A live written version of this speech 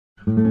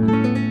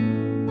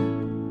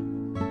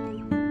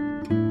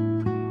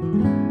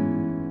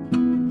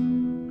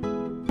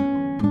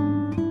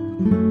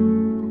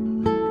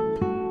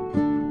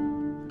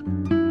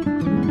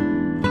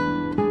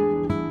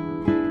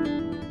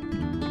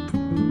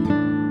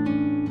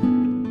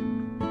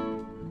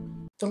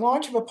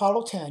launch of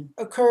Apollo 10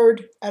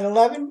 occurred at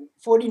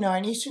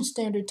 11:49 Eastern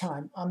Standard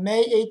Time on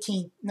May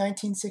 18,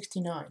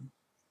 1969.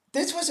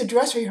 This was a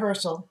dress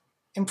rehearsal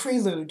and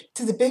prelude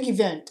to the big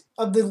event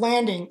of the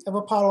landing of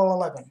Apollo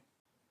 11.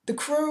 The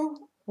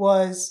crew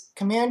was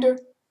Commander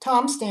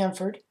Tom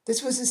Stanford.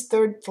 This was his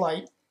third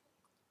flight.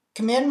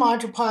 Command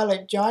Module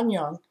Pilot John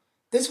Young.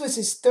 This was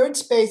his third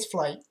space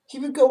flight. He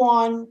would go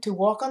on to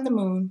walk on the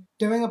moon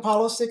during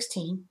Apollo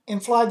 16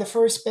 and fly the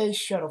first space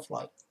shuttle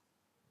flight.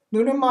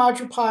 Lunar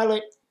Module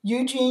Pilot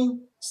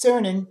Eugene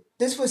Cernan.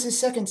 This was his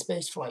second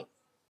space flight.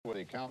 With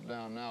the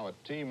countdown now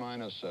at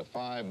T-minus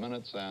 5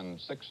 minutes and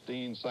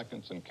 16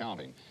 seconds and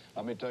counting.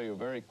 Let me tell you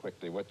very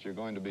quickly what you're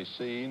going to be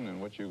seeing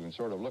and what you can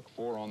sort of look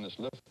for on this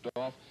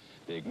liftoff.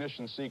 The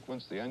ignition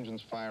sequence, the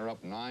engines fire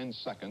up 9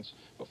 seconds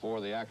before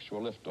the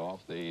actual liftoff.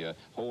 The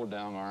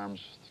hold-down arms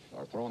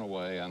are thrown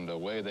away, and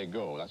away they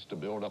go. That's to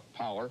build up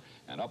power,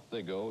 and up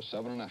they go,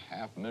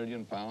 7.5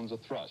 million pounds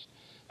of thrust.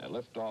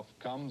 Liftoff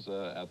comes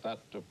at that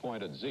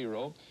point at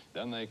 0.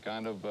 Then they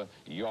kind of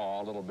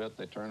yaw a little bit.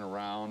 They turn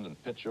around and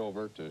pitch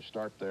over to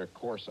start their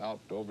course out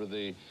over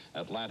the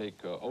Atlantic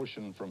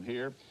Ocean from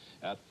here.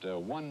 At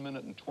 1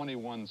 minute and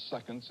 21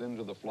 seconds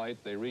into the flight,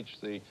 they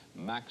reach the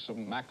max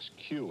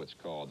Q, it's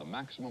called, the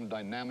maximum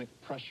dynamic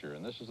pressure,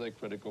 and this is a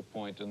critical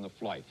point in the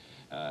flight.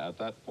 At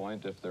that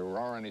point, if there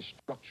are any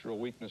structural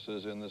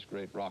weaknesses in this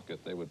great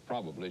rocket, they would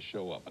probably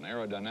show up. An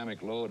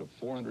aerodynamic load of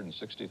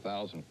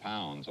 460,000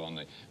 pounds on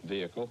the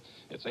vehicle.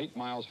 It's 8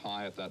 miles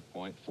high at that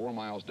point, 4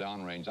 miles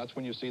downrange. That's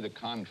when you see the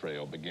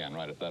contrail begin,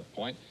 right at that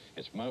point.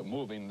 It's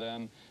moving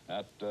then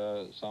at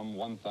some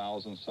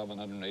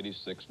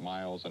 1,786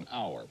 miles an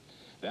hour.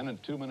 Then in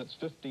 2 minutes,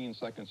 15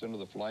 seconds into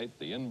the flight,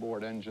 the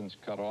inboard engines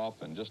cut off,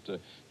 and just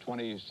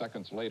 20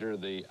 seconds later,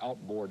 the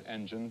outboard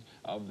engine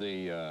of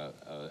the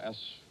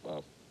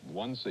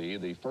S-1C,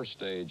 the first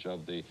stage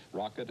of the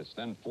rocket. It's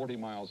then 40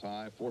 miles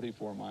high,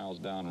 44 miles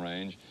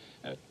downrange.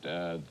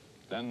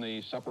 Then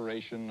the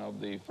separation of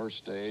the first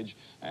stage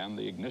and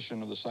the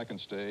ignition of the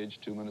second stage,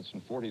 2 minutes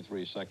and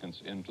 43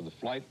 seconds into the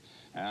flight.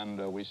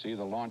 And we see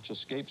the launch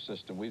escape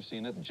system. We've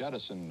seen it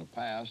jettisoned in the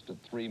past at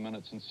 3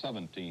 minutes and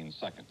 17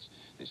 seconds.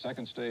 The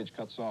second stage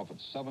cuts off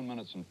at 7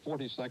 minutes and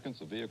 40 seconds.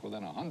 The vehicle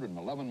then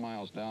 111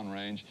 miles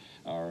downrange,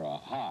 or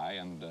high,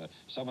 and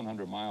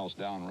 700 miles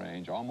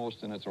downrange,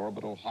 almost in its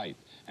orbital height.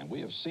 And we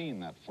have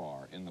seen that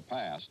far in the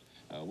past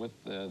with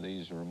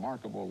these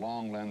remarkable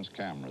long lens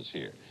cameras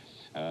here.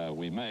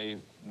 We may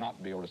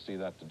not be able to see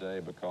that today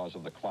because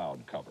of the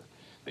cloud cover.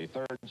 The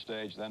third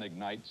stage then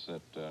ignites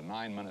at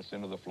 9 minutes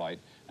into the flight,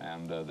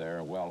 and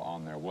they're well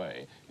on their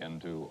way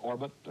into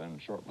orbit,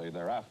 and shortly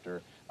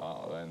thereafter,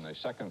 in the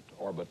second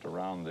orbit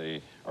around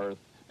the Earth,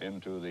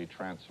 into the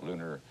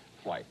translunar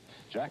flight.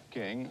 Jack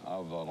King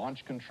of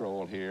Launch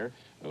Control here,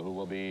 who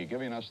will be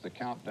giving us the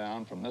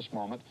countdown from this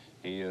moment.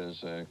 He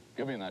is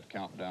giving that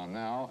countdown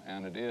now,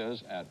 and it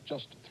is at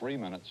just 3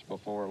 minutes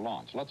before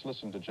launch. Let's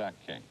listen to Jack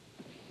King.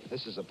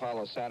 This is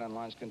Apollo Saturn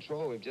Launch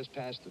Control. We've just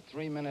passed the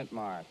 3-minute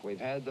mark. We've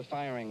had the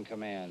firing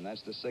command.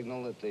 That's the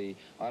signal that the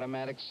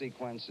automatic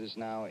sequence is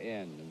now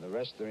in. And the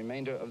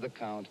remainder of the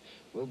count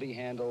will be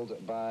handled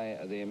by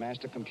the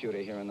master computer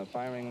here in the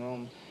firing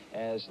room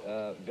as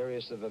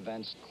various of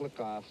events click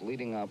off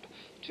leading up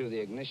to the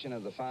ignition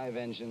of the 5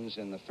 engines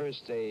in the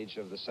first stage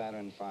of the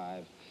Saturn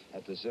V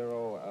at the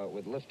 0,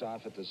 with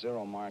liftoff at the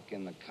 0 mark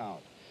in the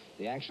count.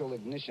 The actual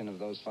ignition of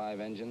those 5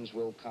 engines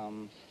will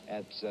come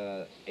at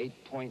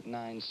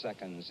 8.9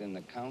 seconds in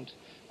the count.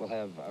 We'll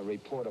have a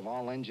report of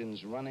all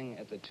engines running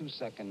at the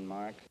 2-second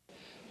mark.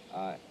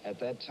 At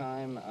that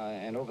time,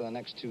 and over the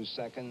next 2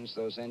 seconds,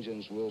 those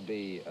engines will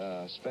be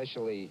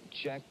specially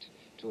checked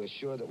to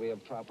assure that we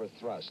have proper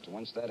thrust.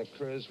 Once that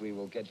occurs, we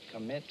will get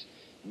commit,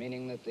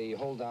 meaning that the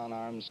hold-down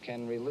arms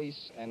can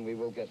release, and we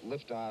will get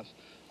liftoff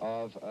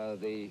of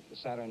the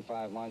Saturn V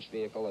launch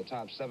vehicle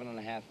atop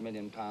 7.5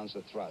 million pounds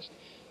of thrust.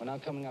 We're now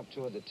coming up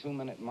toward the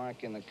 2-minute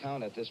mark in the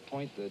count. At this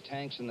point, the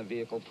tanks in the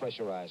vehicle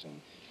pressurizing.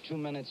 2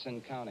 minutes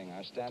and counting.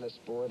 Our status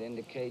board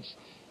indicates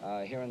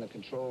here in the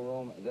control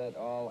room that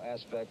all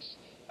aspects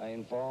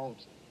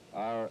involved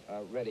are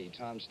ready.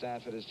 Tom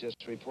Stafford has just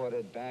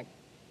reported back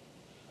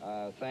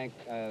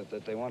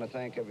that they want to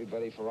thank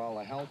everybody for all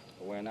the help.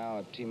 We're now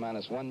at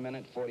T-minus 1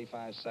 minute,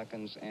 45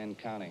 seconds and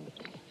counting.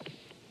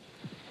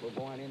 We'll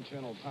go on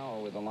internal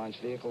power with the launch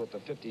vehicle at the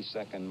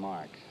 50-second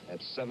mark.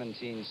 At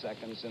 17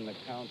 seconds in the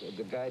count,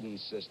 the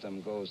guidance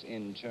system goes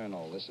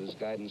internal. This is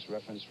guidance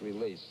reference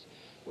release.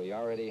 We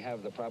already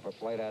have the proper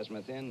flight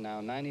azimuth in. Now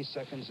 90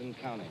 seconds and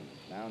counting.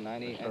 Now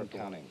 90 and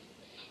counting.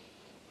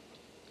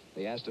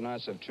 The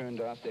astronauts have turned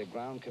off their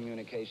ground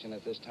communication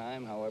at this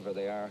time. However,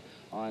 they are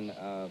on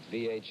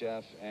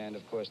VHF and,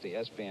 of course, the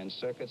S-band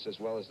circuits, as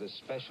well as the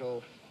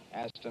special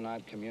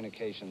astronaut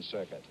communication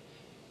circuit.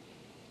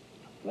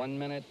 1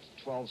 minute,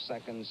 12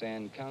 seconds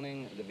and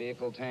counting. The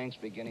vehicle tanks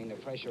beginning to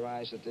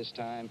pressurize at this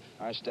time.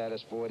 Our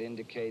status board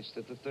indicates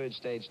that the third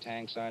stage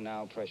tanks are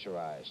now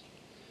pressurized.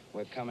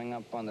 We're coming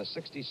up on the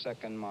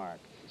 60-second mark.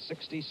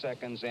 60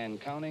 seconds and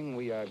counting.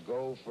 We are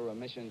go for a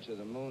mission to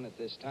the moon at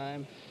this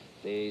time.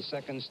 The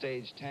second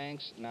stage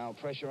tanks now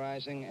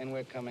pressurizing, and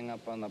we're coming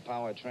up on the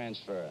power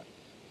transfer.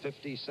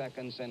 50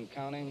 seconds and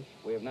counting.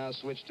 We have now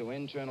switched to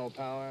internal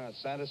power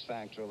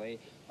satisfactorily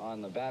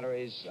on the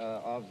batteries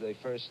of the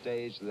first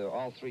stage,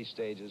 all three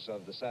stages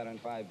of the Saturn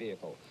V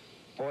vehicle.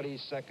 40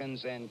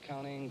 seconds and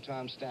counting.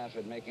 Tom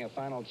Stafford making a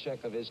final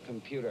check of his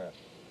computer.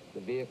 The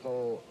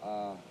vehicle,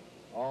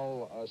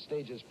 all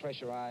stages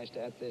pressurized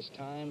at this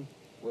time.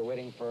 We're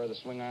waiting for the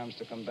swing arms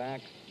to come back.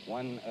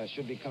 One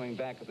should be coming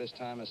back at this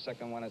time, a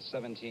second one at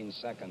 17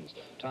 seconds.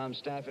 Tom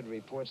Stafford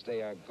reports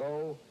they are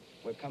go.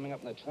 We're coming up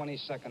in the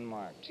 20-second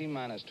mark.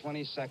 T-minus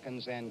 20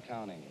 seconds and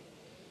counting.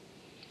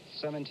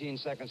 17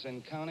 seconds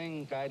and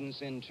counting.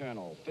 Guidance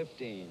internal.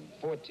 15,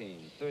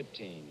 14,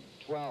 13,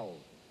 12,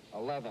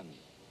 11,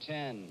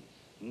 10,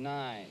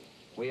 9.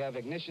 We have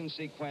ignition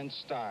sequence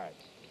start.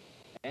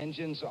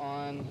 Engines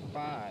on.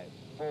 5,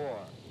 4,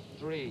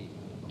 3,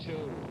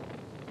 2.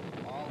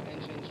 All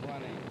engines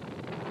running.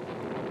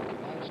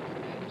 Launch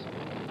commit.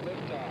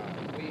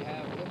 Liftoff. We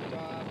have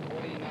liftoff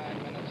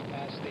 49 minutes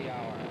past the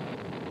hour.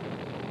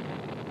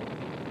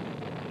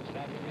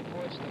 Stafford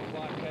reports the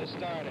clock has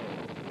started.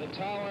 The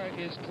tower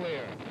is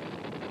clear.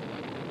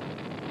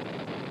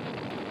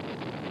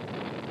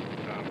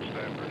 Tom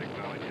Stafford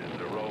acknowledges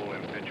the roll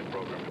and pitch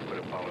program to put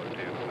Apollo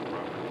 10 on the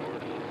proper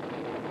course.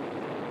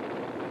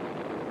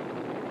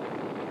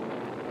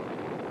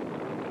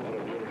 What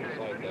a beautiful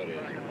sight that is.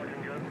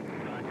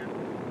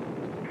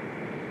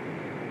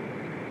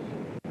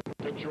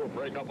 Picture will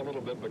break up a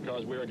little bit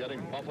because we are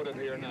getting buffeted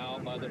here now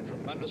by the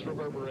tremendous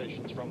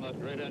reverberations from that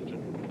great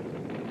engine.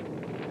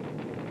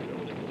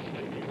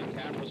 The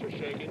cameras are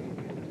shaking.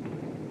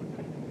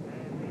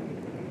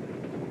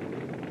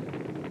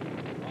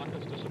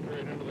 Rockets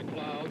disappearing into the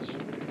clouds.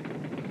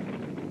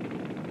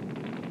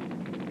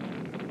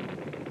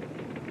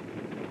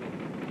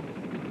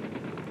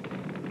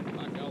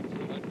 Back out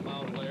through that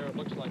cloud layer. It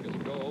looks like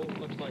it's go.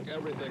 Looks like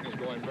everything is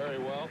going very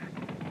well.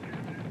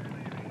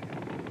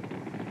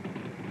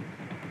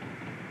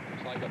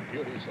 Looks like a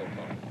beauty so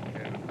far.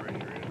 Yeah, the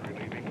pressure is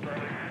relieving.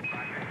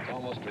 It's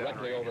almost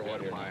directly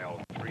overhead here.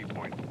 Mile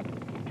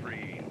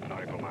 3.3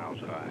 nautical miles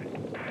high.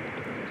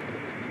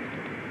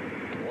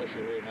 Voice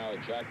you hear now is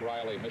Jack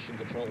Riley, Mission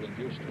Control in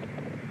Houston. What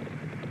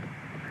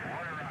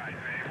a ride,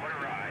 babe. What a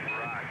ride.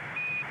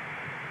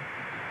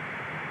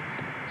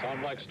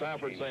 Sounds like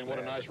Stafford saying, what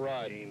a nice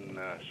ride. Gene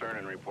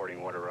Cernan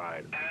reporting, what a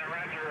ride.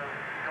 Roger.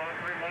 Going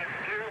through Mach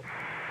 2.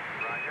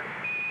 Roger.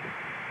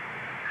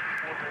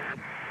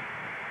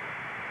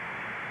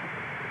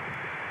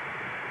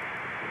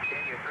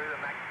 Ken, you're through the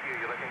Mach 2.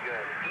 You're looking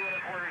good. 2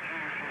 1/4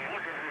 G's.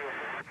 Looking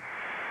beautiful.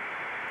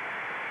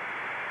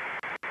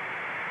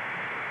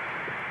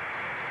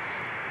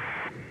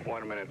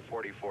 One minute,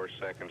 44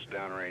 seconds,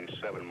 downrange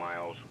 7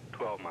 miles,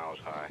 12 miles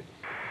high.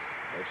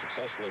 They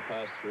successfully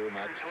passed through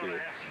Mach 2.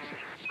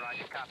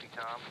 Roger, copy,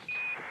 Tom.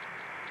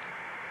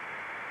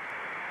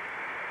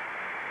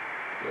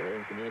 You're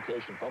hearing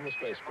communication from the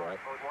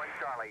spacecraft. Code 1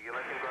 Charlie, you're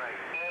looking great.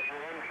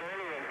 1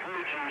 Charlie and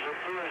 3 G's are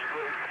first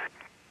great.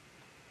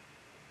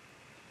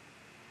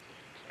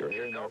 You're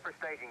hearing Go their, for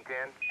staging,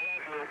 10.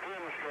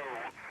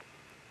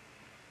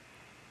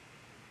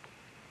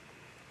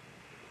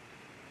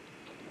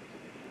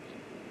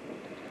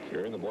 you're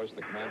hearing the voice of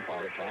the command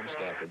pilot, Tom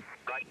Stafford,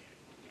 Right.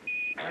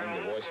 and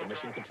the voice of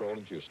Mission Control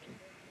in Houston.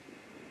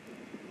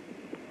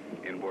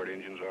 Inboard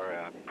engines are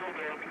out.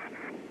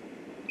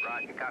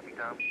 Roger, copy,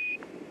 Tom.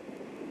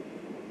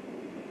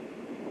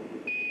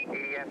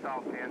 EDS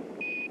off,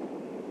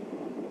 10.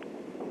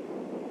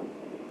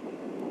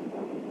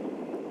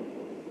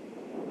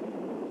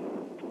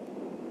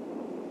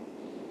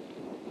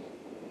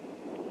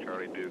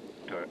 Charlie Duke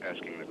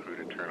asking the crew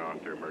to turn off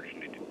their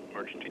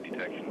emergency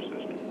detection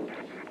system.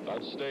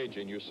 That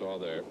staging you saw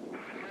there,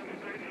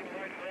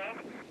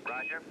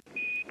 Roger.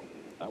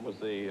 that was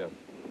the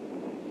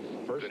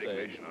first Good stage.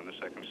 ignition on the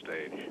second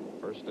stage.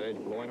 First stage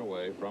blowing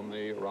away from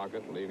the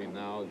rocket, leaving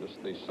now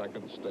just the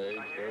second stage,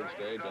 third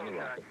stage, and the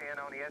rocket. 10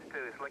 on the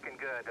S2. It's looking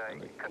good.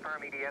 And the-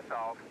 Confirm EDS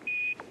off.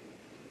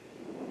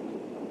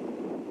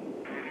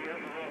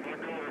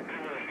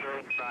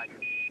 Roger.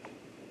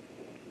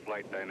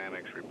 Flight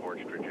Dynamics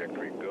reports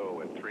trajectory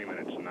go at 3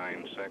 minutes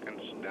 9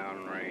 seconds,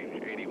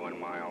 downrange 81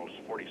 miles,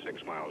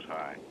 46 miles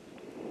high.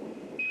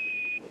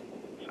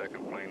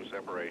 Second plane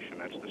separation,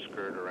 that's the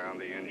skirt around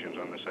the engines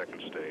on the second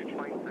stage.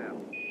 Plane set.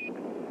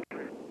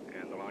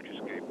 And the launch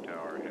escape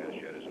tower has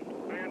jettisoned.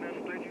 Man, that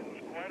staging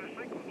was quite a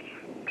sequence.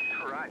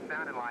 Right,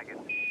 sounded like it.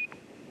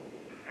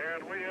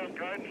 And we have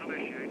guidance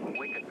initiated.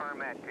 We confirm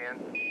that, 10.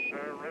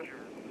 Roger.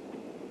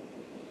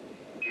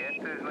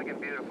 S2 is looking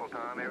beautiful,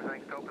 Tom.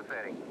 Everything's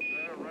copacetic.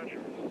 Roger.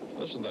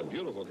 Listen to that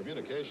beautiful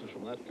communications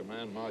from that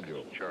command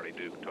module. Charlie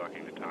Duke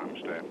talking to Tom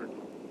Stafford.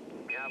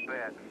 Yeah, I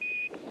bet.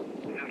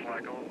 Just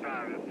like old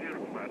time. It's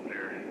beautiful out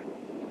there.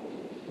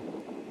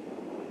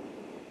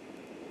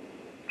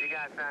 You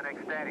guys sound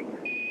ecstatic.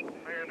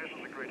 Man, this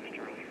is the greatest,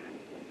 Charlie.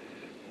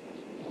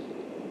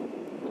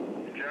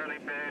 Charlie,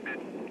 baby.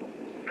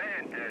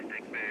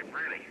 Fantastic,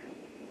 really.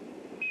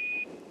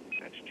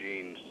 That's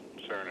Gene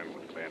Cernan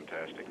with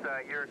Fantastic.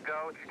 Your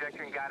go,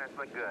 trajectory and guidance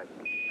look good.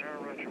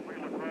 Yeah, Roger. We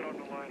look right on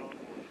the line on board.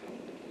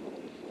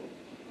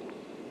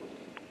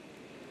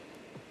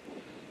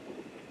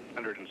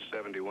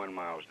 171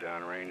 miles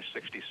downrange,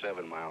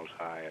 67 miles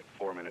high at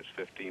 4 minutes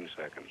 15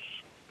 seconds.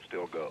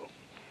 Still go.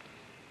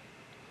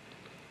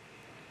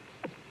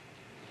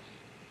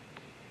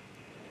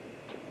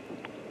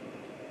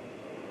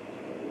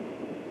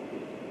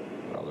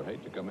 Rather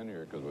hate to come in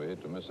here because we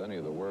hate to miss any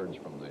of the words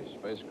from the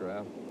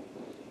spacecraft.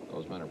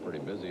 Those men are pretty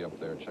busy up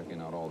there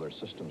checking out all their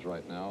systems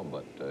right now,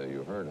 but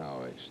you heard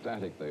how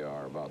ecstatic they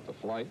are about the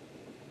flight.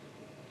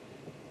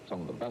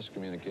 Some of the best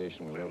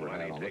communication we've ever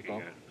had on taking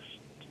liftoff.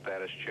 a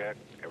status check.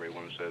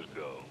 Everyone says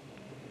go.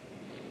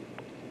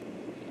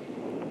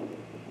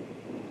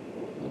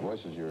 The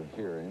voices you're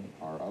hearing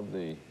are of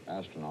the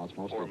astronauts,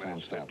 4 mostly Tom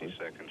minutes 50 Stafford.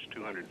 seconds,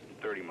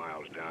 230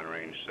 miles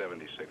downrange,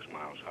 76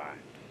 miles high.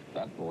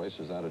 That voice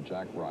is that of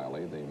Jack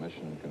Riley, the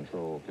mission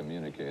control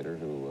communicator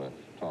who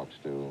talks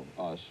to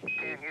us.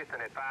 10 Houston,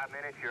 at 5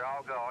 minutes, you're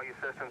all go. All your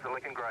systems are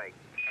looking great.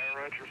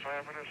 Yeah, Roger.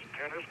 5 minutes,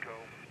 10 is go.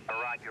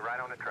 All right, you're right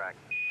on the track.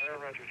 Yeah,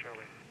 Roger,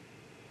 Charlie.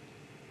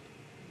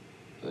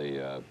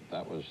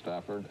 That was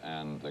Stafford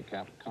and the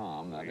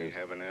Capcom. That We is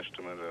have an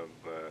estimate of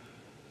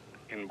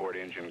inboard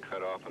engine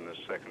cutoff in the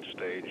second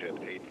stage at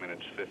 8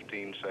 minutes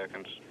 15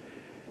 seconds.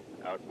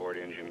 Outboard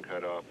engine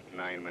cutoff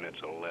 9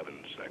 minutes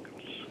 11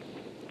 seconds.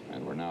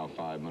 And we're now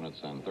 5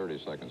 minutes and 30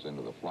 seconds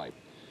into the flight.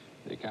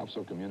 The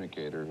capsule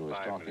communicator who is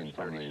 5 talking minutes,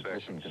 from 30 the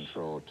mission seconds,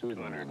 control to the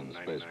man in the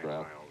 299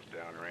 spacecraft miles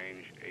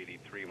downrange,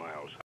 83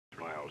 miles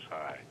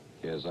high.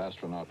 is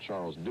astronaut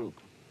Charles Duke,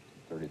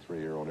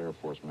 33-year-old Air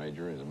Force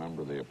major. He's a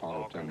member of the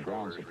Apollo All 10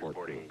 ground controllers support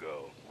crew. reporting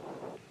go.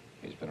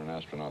 He's been an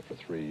astronaut for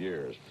 3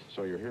 years.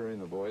 So you're hearing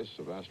the voice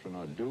of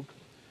astronaut Duke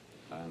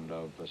and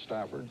of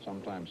Stafford,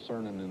 sometimes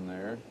Cernan in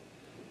there.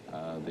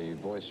 The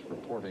voice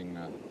reporting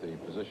the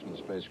position of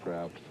the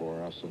spacecraft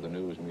for us of the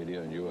news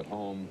media and you at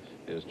home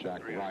is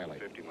Jack Riley.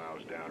 50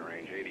 miles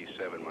downrange,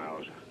 87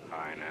 miles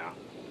high now.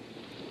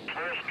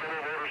 First,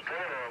 elevators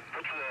go.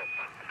 Pitch up.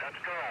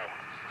 Let's go.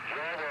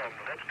 Drive up.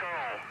 Let's go.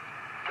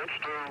 Pitch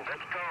two.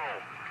 Let's go.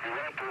 You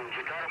got to.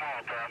 You got them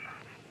all, Tom.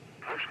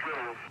 Looks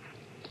good.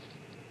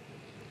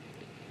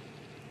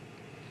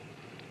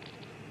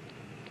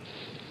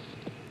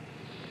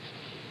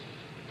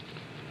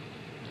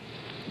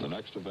 The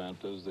next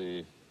event is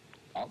the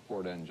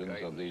outboard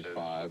engines of these Guidance is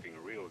five. looking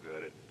real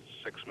good at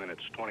 6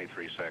 minutes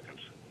 23 seconds.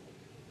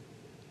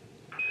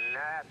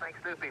 Nah, I think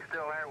Snoopy's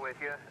still there with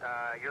you.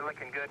 You're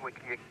looking good. We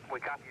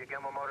copy your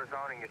gimbal motors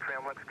on and your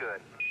trim looks good.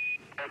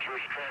 That's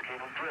just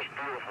tracking. Just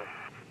beautiful.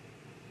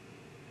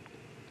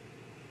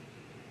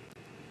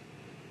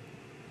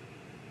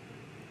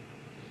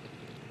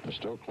 They're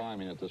still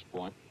climbing at this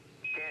point.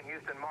 10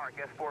 Houston, mark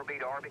S4B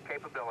to orbit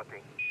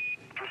capability.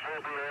 Just hold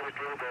the orbit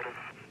a little better.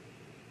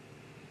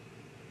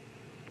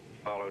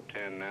 Apollo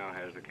 10 now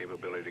has the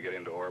capability to get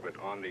into orbit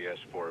on the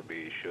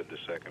S4B should the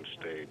second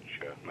stage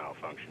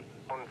malfunction.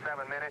 On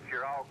 7 minutes,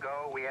 you're all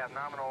go. We have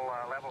nominal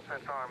level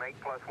sense arm 8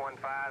 plus 1,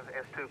 5,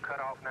 S2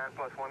 cutoff 9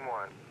 plus 1,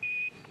 1.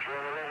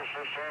 Charlie, level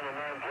sense arm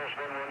 9 plus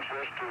 1, 1 for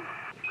S2.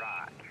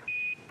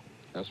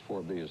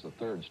 Right. S4B is the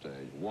third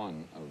stage.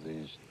 One of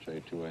these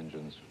J2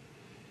 engines,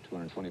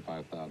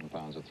 225,000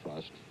 pounds of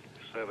thrust.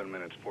 7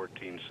 minutes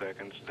 14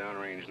 seconds.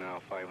 Downrange now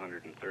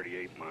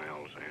 538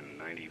 miles and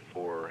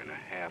 94 and a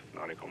half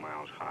nautical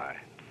miles high.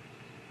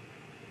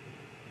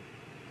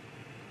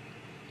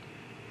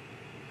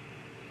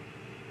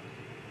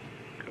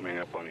 Coming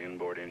up on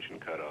inboard engine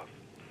cutoff.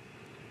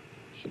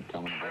 Should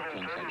come in about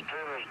 10 seconds.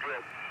 is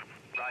good.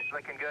 Right,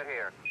 looking good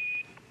here.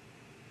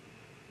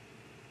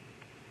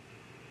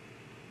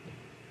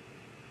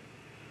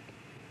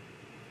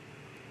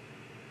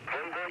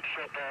 Inboard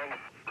shutdown.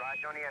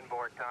 Right on the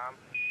inboard, Tom.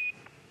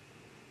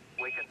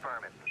 We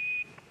confirm it.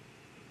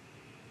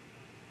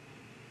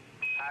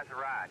 How's the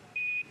ride?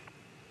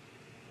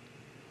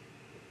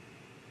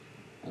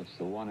 That's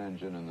the one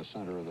engine in the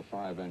center of the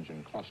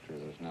 5-engine cluster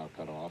that is now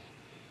cut off.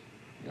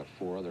 You got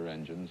 4 other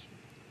engines.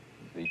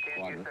 Each 10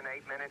 quadrant. Houston,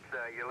 8 minutes.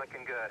 You're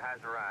looking good. How's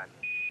the ride?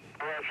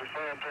 Roger,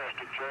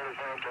 fantastic, Charlie,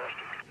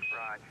 fantastic.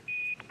 Right.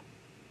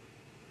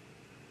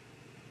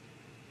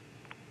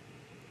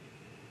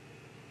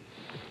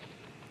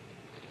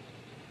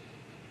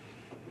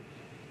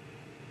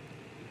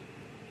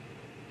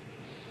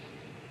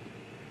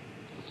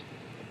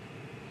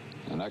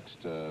 The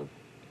next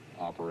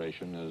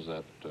operation is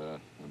at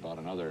about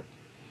another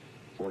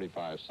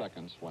 45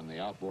 seconds when the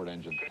outboard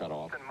engine's cut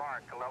off. Houston,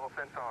 mark, level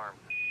sense arm.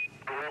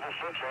 Level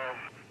sense arm.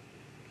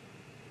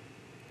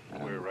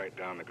 And We're right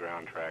down the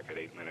ground track at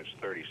 8 minutes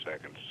 30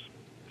 seconds.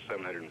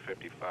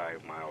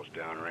 755 miles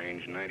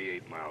downrange,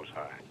 98 miles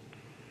high.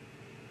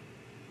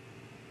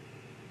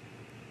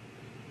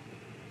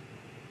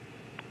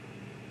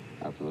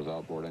 after those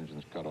outboard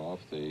engines cut off,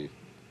 the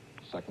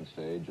second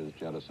stage is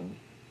jettisoned.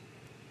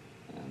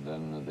 And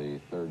then the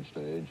third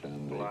stage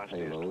and the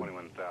Velocity is payload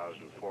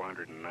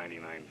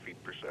 21,499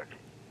 feet per second.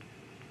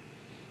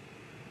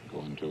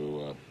 go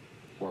into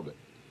orbit.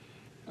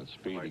 That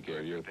speed he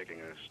gave you Taking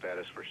a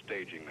status for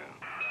staging now.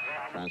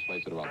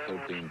 translates at about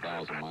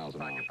 13,000 miles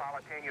an hour. Roger, Apollo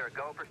 10, you're a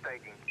go for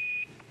staging.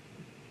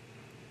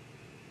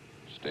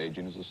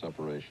 Staging is the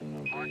separation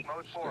of the Mode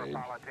 4, stage.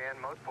 Apollo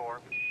 10, mode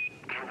 4.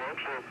 Mode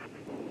 4.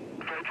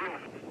 Staging.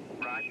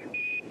 Roger.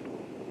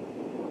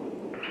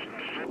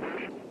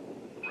 Separation.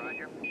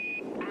 Roger.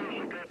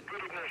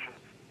 Good ignition.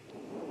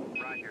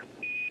 Roger.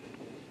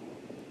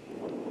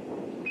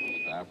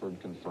 Stafford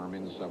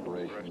confirming the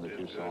separation that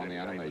you saw in the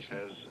animation.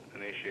 Has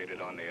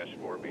initiated on the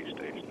S4B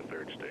stage, the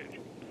third stage.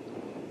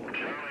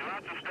 Charlie,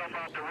 lots of stuff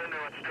out the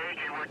window at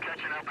staging. We're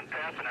catching up and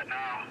passing it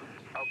now.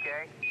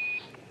 Okay.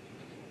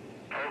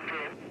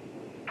 Okay.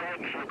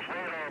 Guidance looks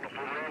right on for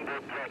the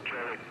onboard flight,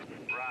 Charlie.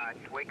 Right.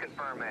 We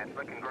confirm that. It's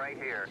looking great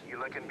here. You're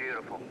looking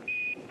beautiful.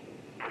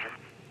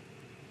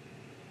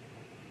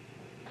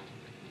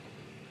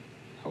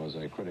 That was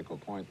a critical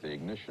point, the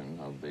ignition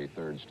of the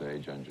third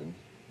stage engine,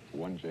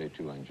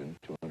 1J2 engine,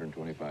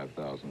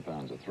 225,000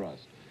 pounds of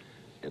thrust.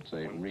 It's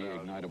a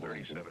reignitable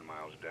engine. 37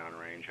 miles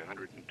downrange,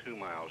 102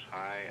 miles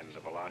high, and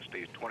the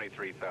velocity is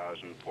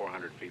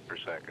 23,400 feet per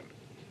second.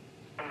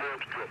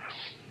 Onboard trip.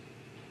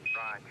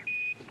 Right.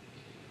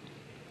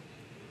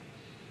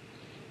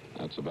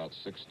 That's about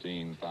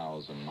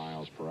 16,000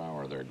 miles per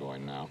hour they're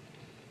going now.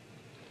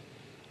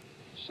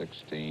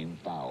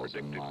 16,000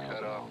 Predicted miles an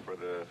hour. cutoff for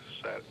the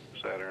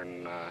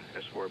Saturn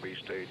S4B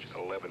stage,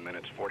 11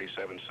 minutes,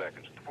 47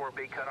 seconds.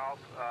 4B cutoff,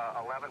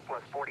 11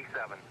 plus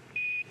 47.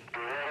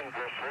 11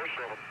 plus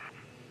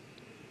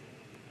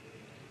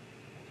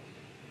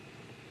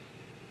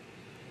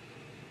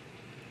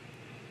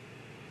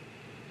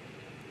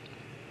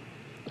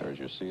 47. There, as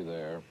you see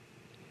there,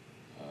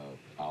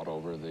 out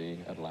over the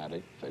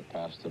Atlantic, they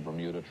passed the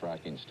Bermuda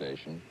tracking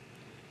station.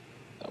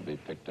 They'll be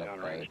picked up by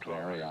the Downrange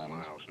Canary 1,200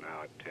 Islands. miles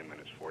now at 10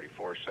 minutes,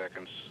 44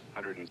 seconds,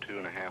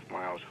 102.5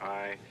 miles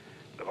high.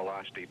 The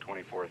velocity,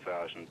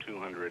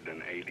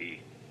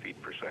 24,280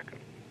 feet per second.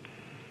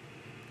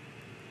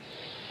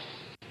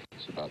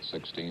 It's about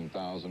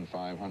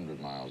 16,500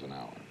 miles an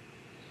hour.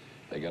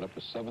 They get up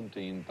to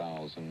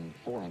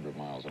 17,400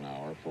 miles an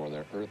hour for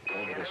their Earth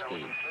orbital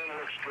speed.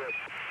 Looks good.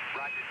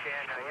 Roger,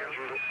 Ken.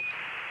 You're...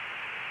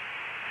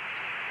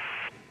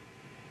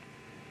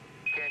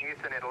 Ken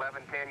Houston at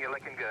 11:10. You're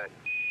looking good.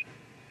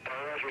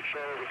 Roger,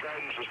 Charlie. The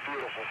guidance is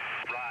beautiful.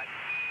 Right.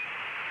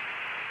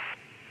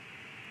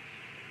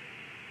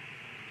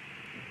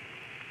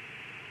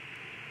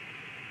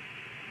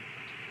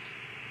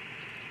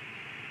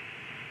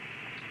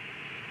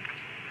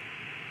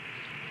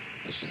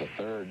 This is the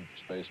third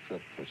space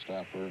trip for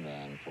Stafford,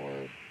 and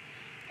for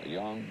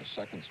Young, the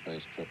second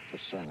space trip for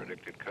Cernan.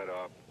 Predicted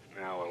cutoff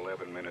now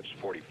 11 minutes,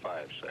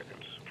 45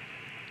 seconds.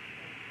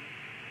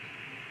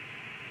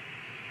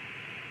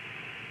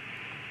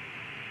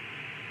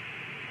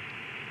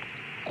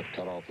 That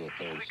cut off the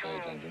third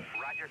stage engine.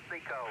 Roger,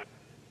 Seco.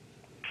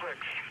 6.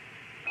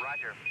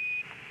 Roger.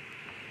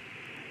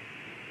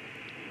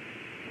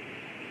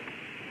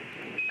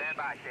 Stand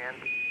by, 10.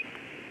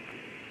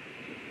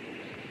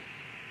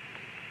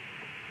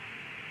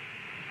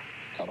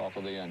 Cut off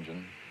of the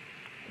engine,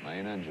 the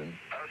main engine.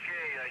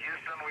 Okay,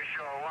 Houston, we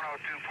show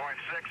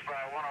 102.6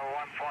 by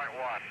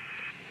 101.1.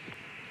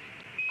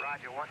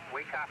 Roger,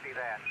 we copy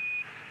that.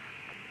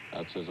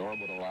 That's his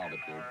orbital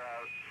altitude.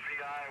 Our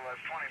VI was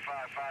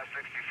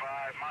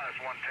 25,565 minus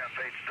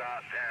 1/10 H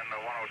dot and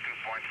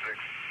 102.6.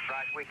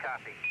 Right, we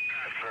copy.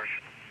 Yes, sir.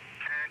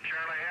 And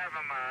Charlie, have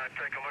them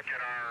take a look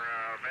at our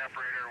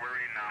evaporator. We're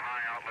reading a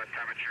high outlet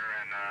temperature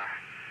and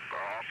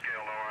all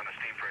scale low on the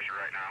steam pressure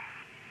right now.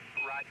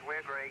 Roger, we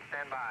agree.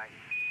 Stand by.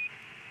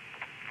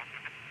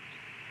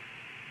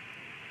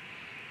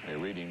 A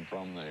reading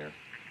from their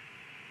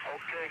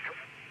Okay.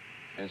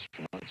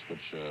 instruments,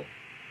 which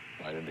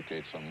might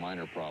indicate some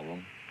minor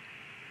problem.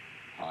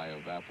 High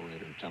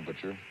evaporator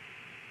temperature. I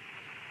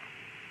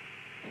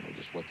don't know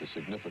just what the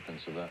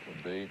significance of that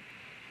would be.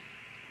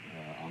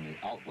 On the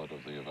outlet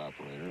of the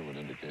evaporator would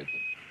indicate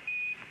that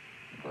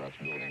perhaps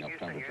building up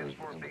temperatures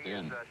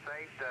within.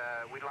 Saved.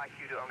 We'd like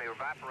you to, on the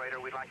evaporator,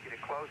 we'd like you to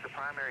close the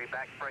primary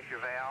back pressure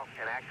valve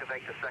and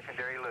activate the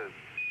secondary loop.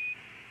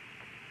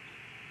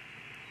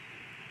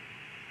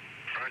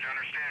 Roger,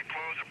 understand.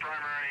 Close the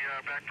primary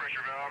back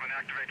pressure valve and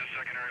activate the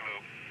secondary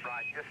loop.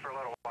 Right, just for a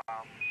little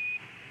while.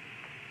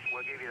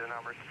 We'll give you the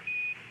numbers.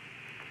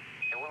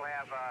 And we'll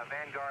have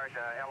Vanguard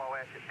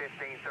LOS at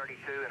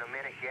 1532 and a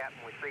minute gap,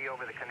 and we see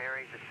over the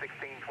Canaries at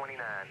 1629.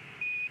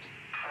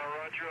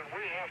 Roger, and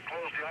we have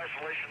closed the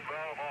isolation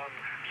valve on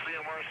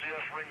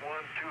CMRCS ring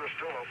 1. 2 is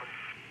still open.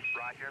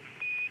 Roger.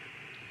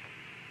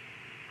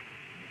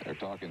 They're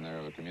talking there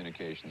of a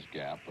communications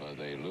gap.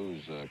 They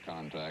lose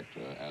contact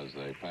as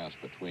they pass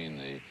between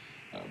the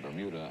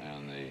Bermuda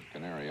and the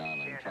Canary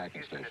Island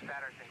tracking Houston, station. the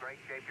Saturn's in great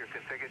shape. You're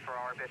configured for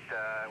orbit.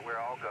 We're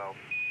all go.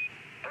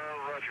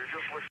 Roger,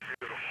 just looks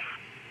beautiful.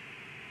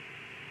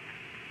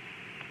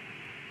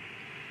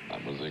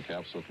 That was the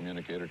capsule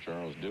communicator,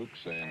 Charles Duke,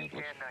 saying And it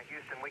looks...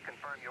 Houston, we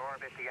confirm your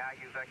orbit. The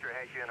IU vector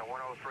has you in a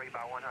 103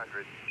 by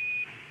 100.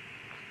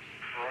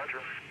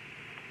 Roger.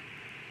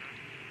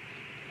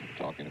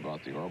 Talking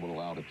about the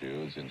orbital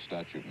altitudes in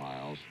statute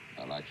miles,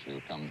 that'll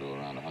actually come to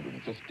around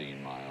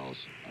 115 miles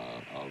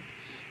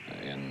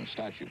in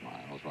statute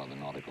miles rather than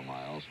nautical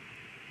miles.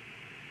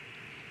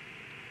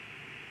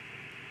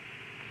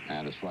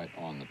 And it's right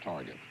on the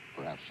target,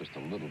 perhaps just a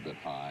little bit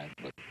high,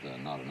 but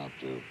not enough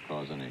to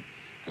cause any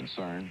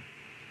concern.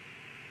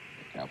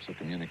 The capsule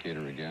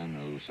communicator again,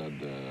 who said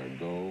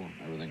go,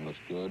 everything looks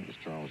good, was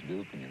Charles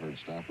Duke, and you heard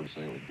Stafford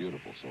say it was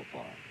beautiful so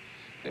far.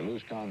 They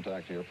lose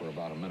contact here for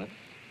about a minute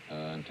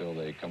until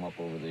they come up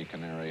over the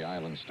Canary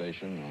Island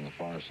station on the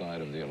far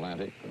side of the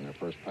Atlantic, and their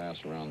first pass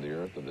around the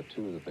Earth of the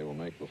two that they will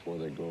make before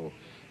they go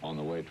on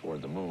the way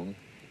toward the moon.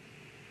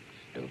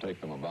 It'll take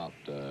them about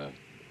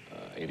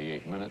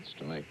 88 minutes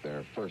to make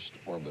their first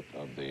orbit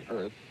of the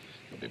Earth.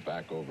 They'll be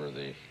back over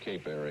the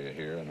Cape area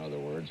here, in other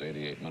words,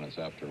 88 minutes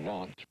after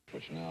launch,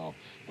 which now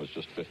was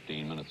just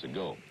 15 minutes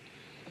ago.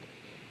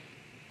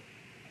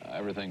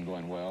 Everything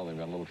going well. They've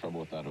got a little trouble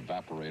with that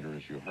evaporator,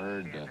 as you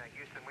heard.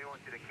 Houston, we want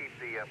you to keep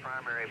the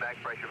primary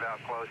back pressure valve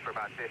closed for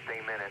about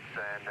 15 minutes,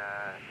 and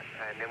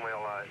then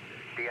we'll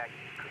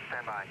deactivate.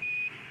 Stand by.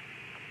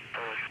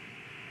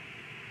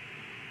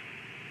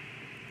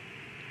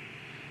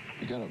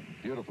 You got a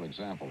beautiful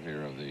example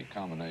here of the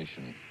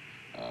combination,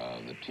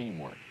 the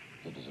teamwork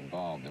that is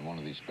involved in one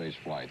of these space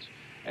flights.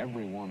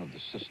 Every one of the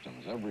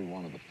systems, every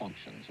one of the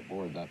functions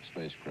aboard that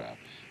spacecraft,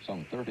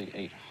 some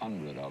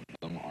 3,800 of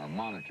them are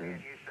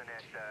monitored. Houston,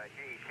 at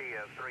GET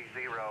of 30,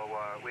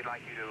 we'd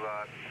like you to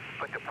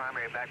put the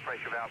primary back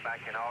pressure valve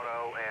back in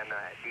auto and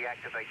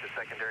deactivate the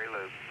secondary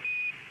loop.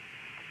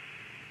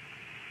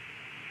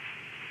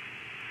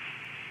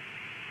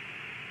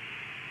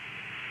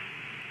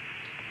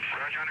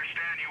 Roger,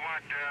 understand you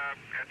want, at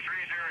 30,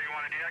 you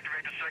want to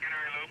deactivate the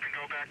secondary loop and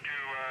go back to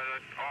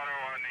auto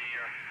on the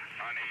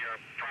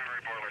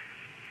primary boiler.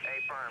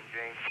 Affirm,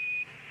 Gene.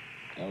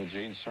 That was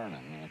Gene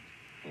Cernan.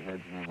 We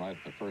heard from him right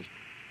at the first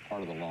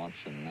part of the launch,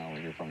 and now we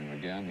hear from him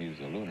again. He's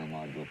the lunar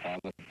module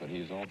pilot, but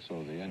he's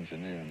also the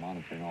engineer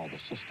monitoring all the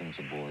systems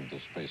aboard the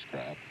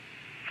spacecraft,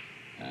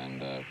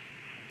 and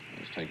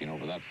he's taking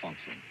over that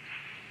function.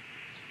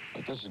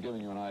 But this is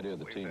giving you an idea of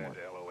the teamwork.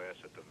 We've had LOS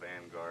at the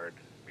Vanguard,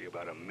 be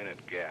about a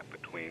minute gap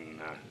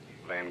between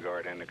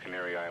Vanguard and the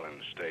Canary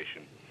Island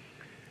station,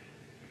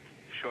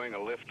 showing a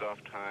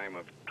liftoff time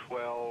of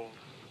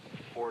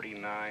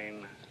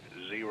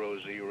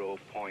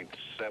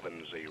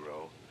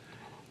 12:49:00.70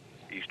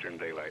 Eastern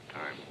Daylight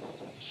Time.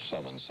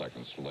 7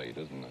 seconds late,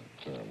 isn't that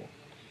terrible?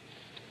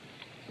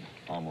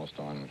 Almost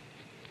on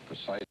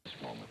precise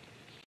moment.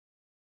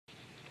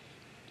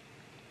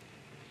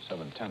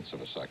 7/10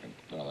 of a second.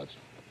 No, that's...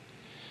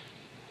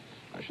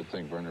 I should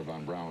think Werner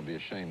von Braun would be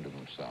ashamed of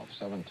himself.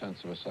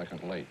 7/10 of a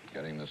second late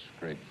getting this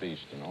great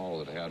beast and all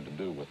that it had to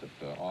do with it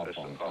off This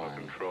on is Apollo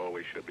time. Control.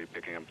 We should be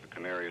picking up the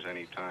Canaries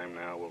any time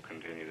now. We'll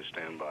continue to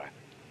stand by.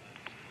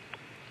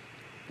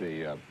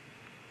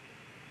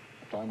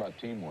 Talking about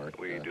teamwork.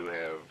 We do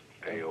have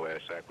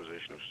AOS,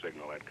 acquisition of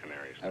signal, at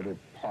Canaries. Every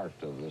part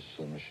of this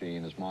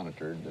machine is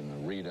monitored, and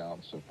the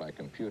readouts by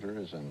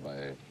computers and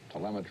by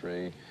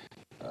telemetry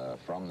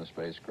from the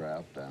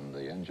spacecraft, and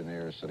the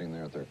engineers sitting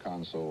there at their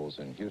consoles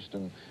in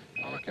Houston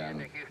can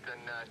Houston,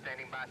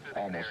 standing by through the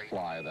almost Canaries.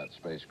 fly that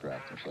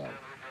spacecraft themselves.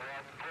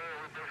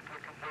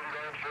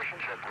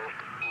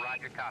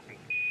 Roger, copy.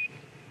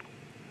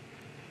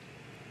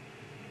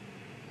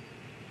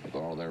 With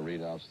all their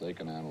readouts, they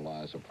can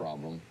analyze a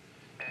problem.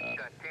 And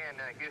 10,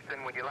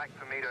 Houston, would you like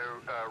for me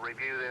to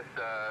review this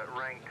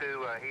ring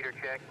 2 heater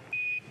check?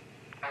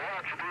 I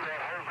want you to do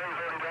that. Everything's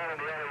already done in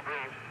the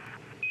LED.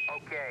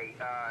 Okay,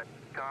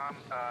 Tom,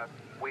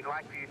 we'd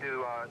like for you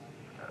to,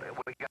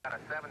 we got a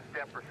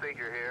 7-step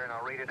procedure here, and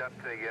I'll read it up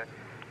to you.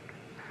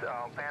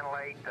 On panel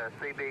 8,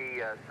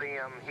 CB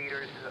CM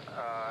heaters,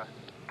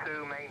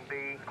 2 main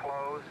B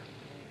closed,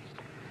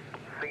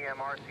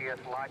 CM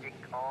RCS logic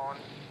on,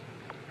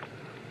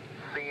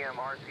 CM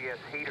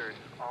RCS heaters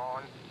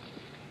on.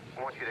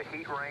 I want you to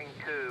heat ring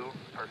 2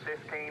 for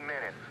 15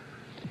 minutes,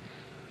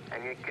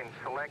 and you can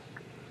select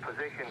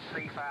position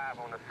C5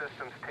 on the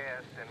systems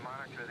test and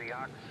monitor the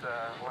aux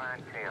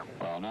line temp.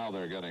 Well, now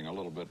they're getting a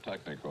little bit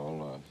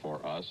technical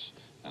for us,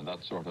 and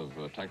that sort of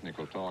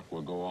technical talk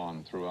will go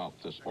on throughout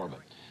this orbit.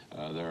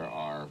 There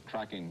are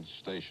tracking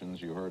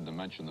stations. You heard them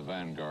mention the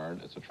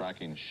Vanguard. It's a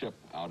tracking ship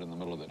out in the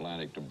middle of the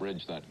Atlantic to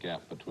bridge that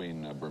gap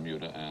between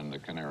Bermuda and the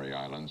Canary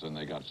Islands, and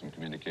they got some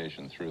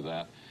communication through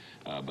that.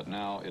 But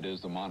now it is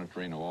the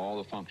monitoring of all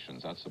the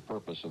functions. That's the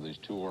purpose of these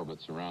 2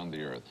 orbits around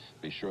the Earth.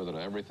 Be sure that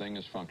everything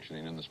is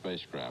functioning in the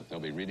spacecraft.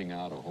 They'll be reading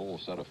out a whole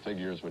set of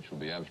figures which will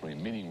be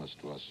absolutely meaningless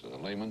to us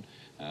laymen,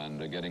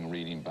 and getting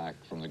reading back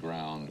from the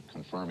ground,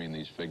 confirming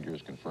these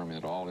figures, confirming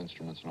that all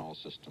instruments and all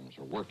systems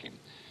are working.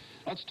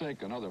 Let's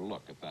take another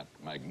look at that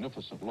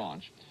magnificent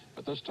launch,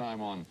 but this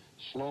time on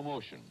slow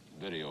motion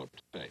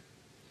videotape,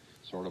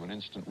 sort of an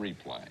instant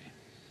replay.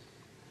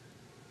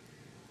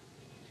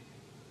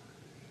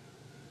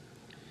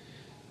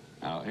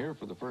 Now, here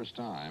for the first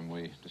time,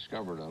 we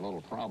discovered a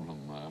little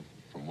problem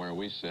from where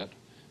we sit.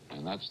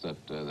 And that's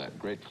that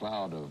great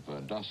cloud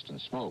of dust and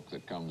smoke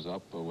that comes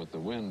up with the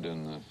wind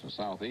in the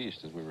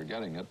southeast as we were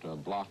getting it,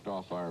 blocked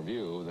off our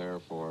view there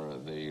for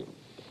the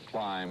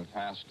climb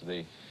past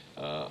the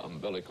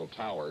umbilical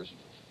towers,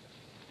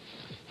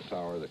 the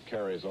tower that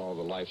carries all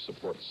the life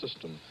support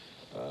system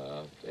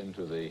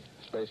into the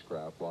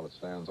spacecraft while it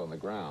stands on the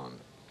ground.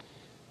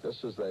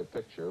 This is a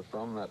picture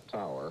from that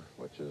tower,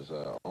 which is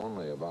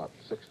only about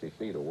 60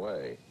 feet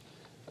away,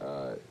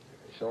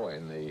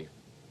 showing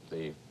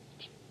the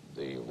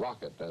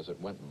rocket as it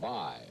went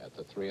by at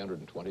the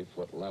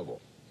 320-foot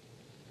level.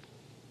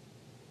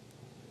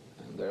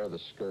 And there the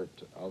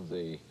skirt of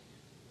the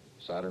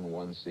Saturn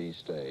 1C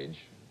stage,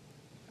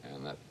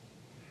 and that,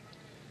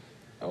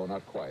 oh,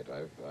 not quite.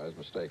 I was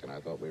mistaken. I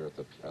thought we were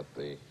at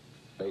the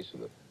base of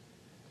the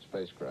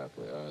spacecraft,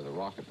 the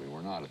rocket. We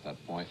were not at that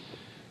point.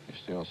 You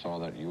still saw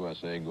that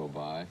USA go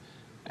by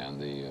and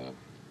the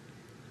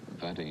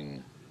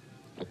venting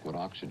liquid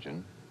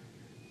oxygen.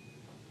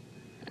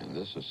 And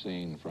this is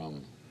seen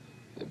from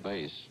the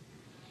base.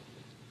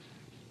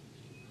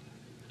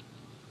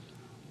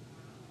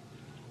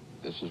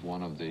 This is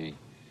one of the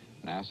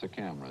NASA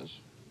cameras,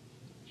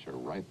 which are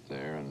right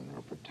there and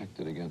are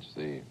protected against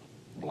the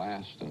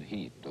blast and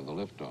heat of the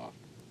liftoff.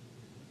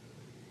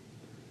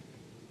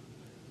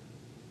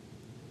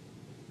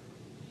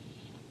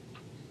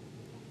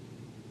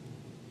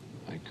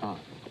 I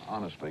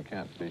honestly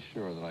can't be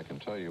sure that I can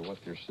tell you what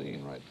you're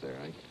seeing right there.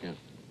 I can't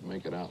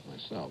make it out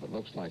myself. It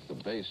looks like the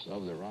base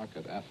of the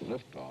rocket at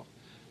liftoff,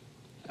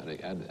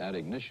 at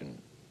ignition,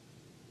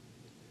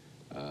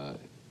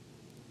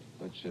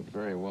 which it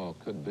very well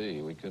could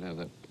be. We could have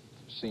that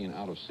seen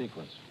out of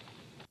sequence.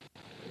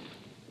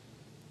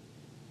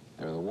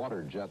 There are the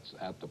water jets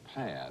at the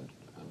pad,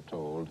 I'm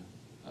told.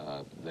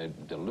 They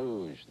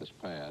deluge this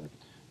pad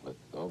with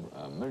over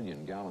 1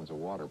 million gallons of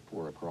water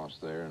pour across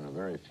there in a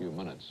very few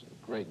minutes.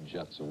 Great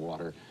jets of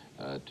water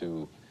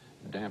to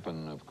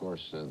dampen, of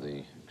course,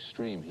 the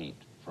extreme heat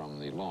from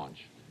the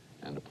launch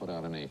and to put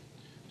out any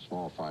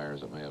small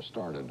fires that may have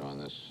started on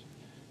this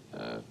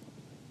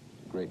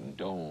great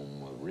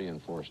dome of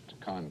reinforced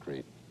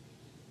concrete,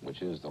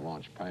 which is the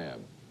launch pad.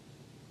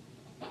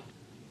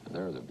 And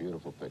there's a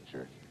beautiful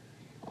picture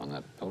on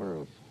that pillar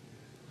of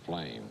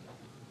flame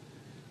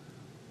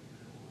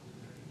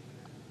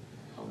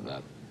of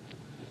that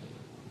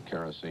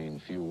kerosene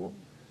fuel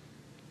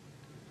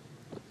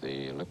with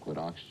the liquid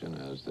oxygen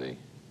as the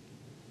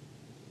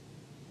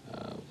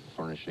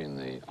furnishing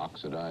the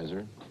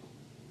oxidizer.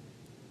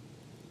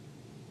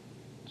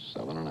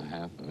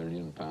 7.5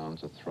 million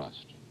pounds of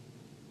thrust,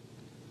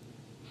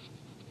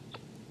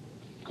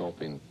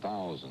 gulping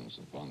thousands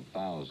upon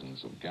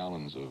thousands of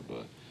gallons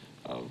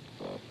of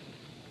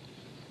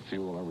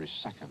fuel every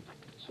second.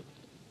 So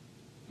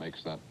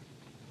makes that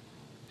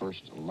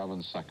first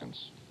 11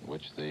 seconds in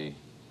which the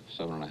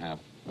 7.5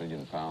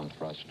 million pound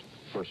thrust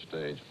first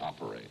stage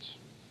operates.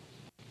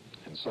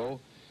 And so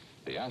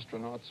the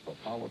astronauts of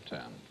Apollo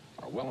 10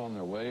 are well on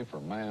their way for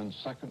man's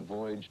second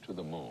voyage to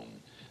the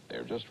moon.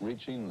 They're just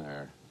reaching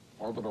their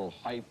orbital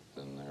height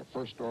in their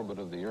first orbit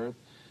of the Earth.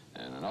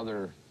 In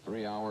another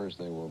 3 hours,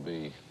 they will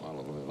be, well, a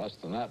little bit less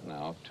than that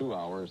now, 2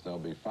 hours, they'll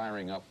be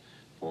firing up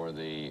for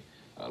the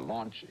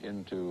launch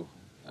into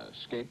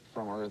escape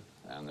from Earth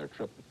and their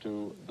trip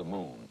to the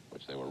moon,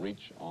 which they will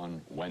reach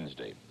on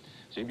Wednesday.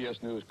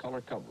 CBS News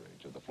color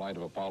coverage of the flight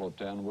of Apollo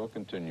 10 will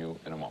continue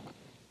in a moment.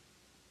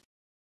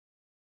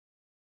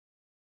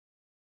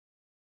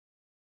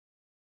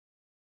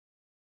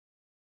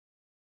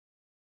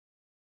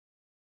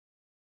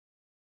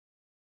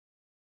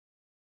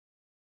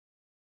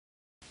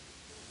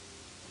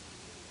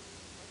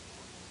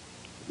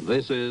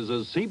 This is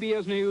a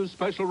CBS News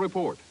special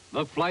report,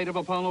 the flight of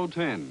Apollo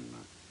 10,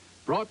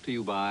 brought to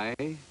you by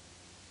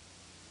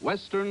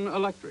Western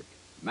Electric,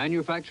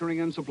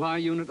 manufacturing and supply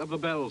unit of the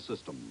Bell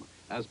System,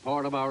 as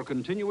part of our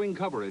continuing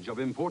coverage of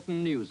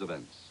important news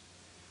events.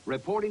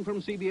 Reporting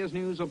from CBS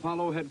News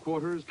Apollo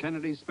Headquarters,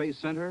 Kennedy Space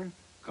Center,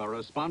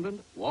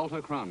 correspondent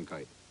Walter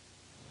Cronkite.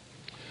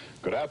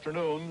 Good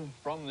afternoon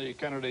from the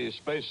Kennedy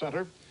Space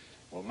Center.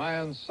 Well,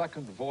 man's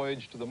second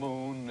voyage to the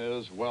moon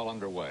is well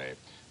underway.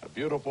 A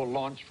beautiful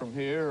launch from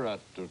here at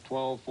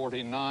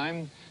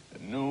 12:49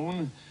 at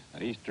noon,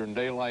 Eastern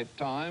Daylight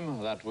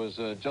Time. That was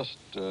just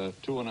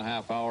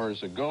 2.5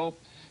 hours ago.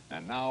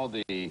 And now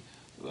the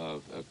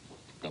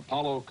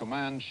Apollo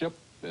command ship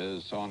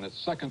is on its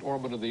second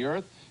orbit of the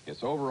Earth.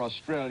 It's over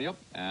Australia,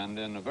 and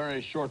in a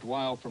very short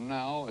while from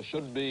now, it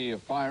should be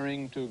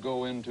firing to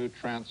go into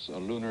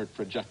trans-lunar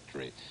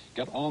trajectory,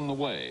 get on the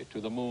way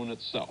to the moon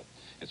itself.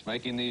 It's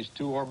making these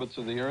 2 orbits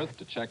of the Earth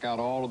to check out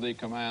all of the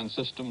command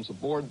systems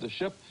aboard the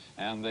ship,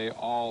 and they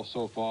all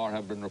so far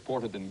have been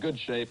reported in good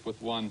shape with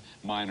one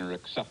minor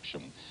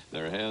exception.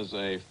 There is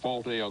a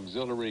faulty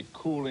auxiliary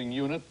cooling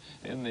unit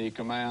in the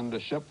command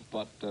ship,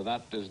 but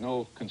that is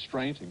no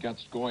constraint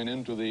against going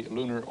into the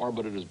lunar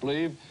orbit, it is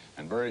believed,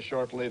 and very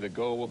shortly the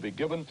go will be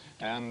given,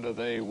 and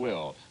they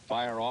will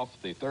fire off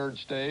the 3rd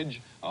stage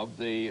of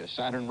the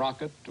Saturn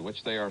rocket to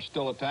which they are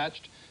still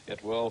attached.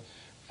 It will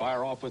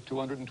fire off with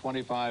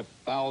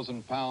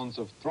 225,000 pounds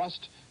of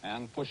thrust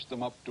and push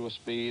them up to a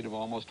speed of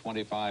almost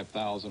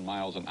 25,000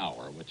 miles an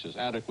hour, which is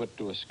adequate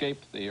to escape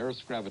the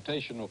Earth's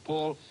gravitational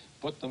pull,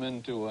 put them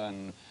into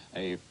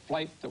a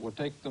flight that will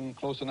take them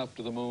close enough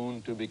to the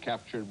moon to be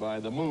captured by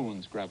the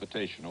moon's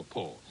gravitational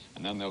pull.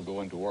 And then they'll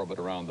go into orbit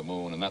around the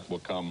moon, and that will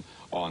come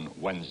on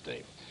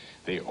Wednesday.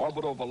 The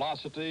orbital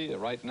velocity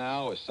right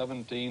now is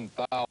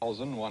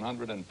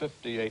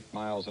 17,158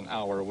 miles an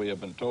hour, we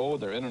have been told.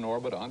 They're in an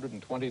orbit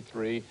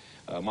 123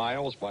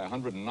 miles by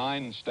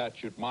 109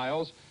 statute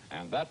miles,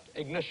 and that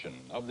ignition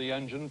of the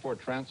engine for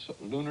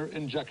trans-lunar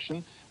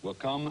injection will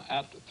come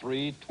at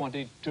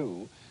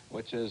 3:22,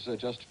 which is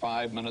just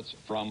 5 minutes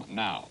from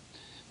now.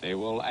 They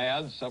will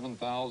add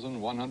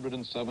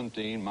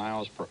 7,117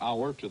 miles per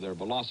hour to their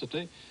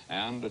velocity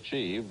and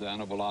achieve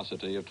then a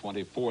velocity of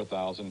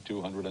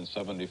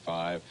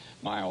 24,275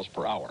 miles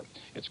per hour.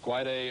 It's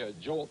quite a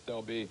jolt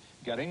they'll be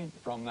getting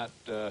from that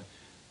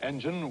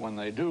engine when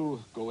they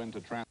do go into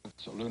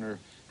trans-lunar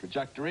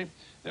trajectory.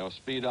 They'll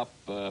speed up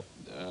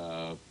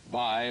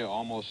by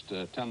almost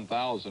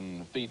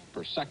 10,000 feet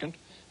per second.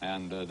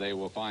 And they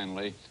will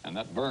finally, and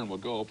that burn will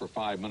go for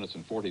 5 minutes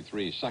and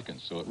 43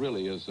 seconds. So it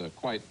really is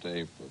quite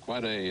a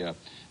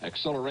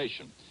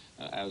acceleration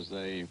as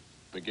they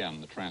begin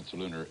the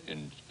trans-lunar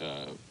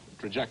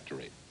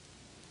trajectory.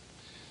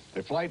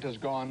 The flight has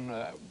gone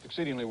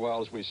exceedingly well,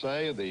 as we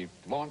say. The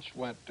launch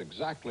went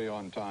exactly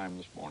on time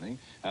this morning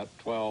at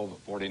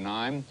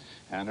 12:49,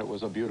 and it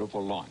was a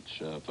beautiful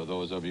launch. For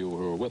those of you who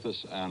were with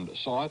us and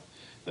saw it,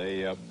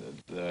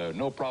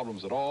 no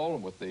problems at all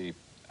with the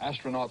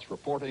astronauts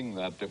reporting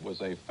that it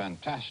was a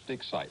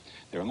fantastic sight.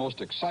 They're the most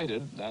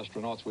excited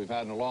astronauts we've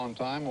had in a long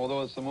time,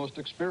 although it's the most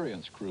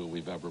experienced crew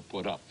we've ever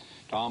put up.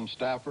 Tom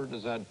Stafford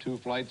has had 2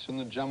 flights in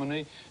the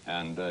Gemini,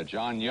 and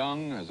John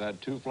Young has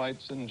had 2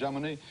 flights in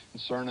Gemini,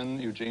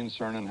 and Eugene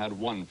Cernan had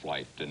 1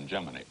 flight in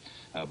Gemini.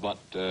 But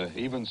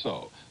even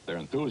so, their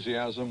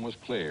enthusiasm was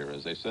clear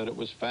as they said it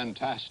was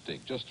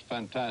fantastic, just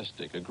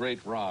fantastic, a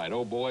great ride.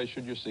 Oh boy,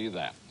 should you see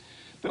that.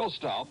 Bill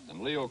Stout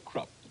and Leo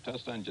Krupp,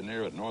 test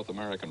engineer at North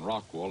American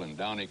Rockwell in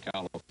Downey,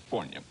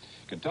 California,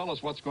 can tell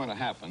us what's going to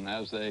happen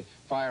as they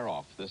fire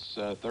off this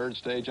 3rd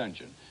stage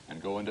engine and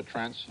go into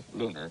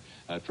trans-lunar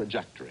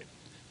trajectory.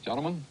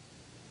 Gentlemen?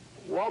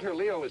 Walter,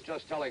 Leo was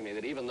just telling me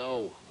that even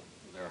though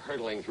they're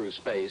hurtling through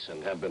space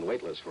and have been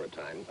weightless for a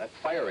time, that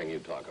firing you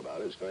talk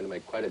about is going to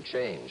make quite a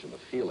change in the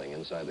feeling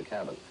inside the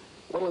cabin.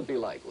 What'll it be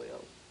like,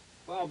 Leo?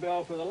 Well,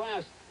 Bill, for the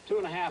last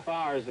 2.5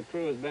 hours, the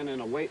crew has been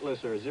in a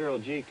weightless or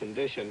zero-G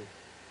condition.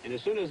 And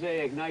as soon as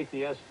they ignite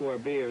the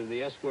S4B, or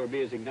the S4B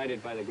is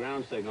ignited by the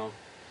ground signal,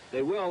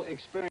 they will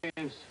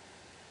experience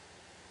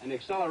an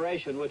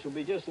acceleration, which will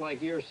be just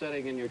like you're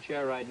sitting in your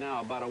chair right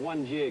now, about a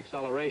 1G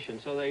acceleration.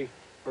 So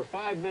for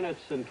 5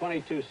 minutes and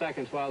 22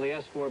 seconds while the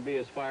S4B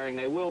is firing,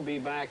 they will be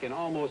back in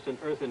almost an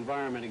Earth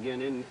environment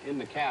again in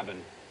the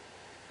cabin.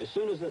 As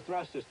soon as the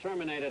thrust is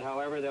terminated,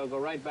 however, they'll go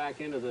right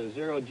back into the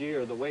zero-G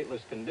or the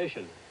weightless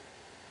condition.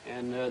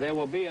 And they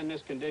will be in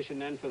this condition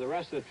then for the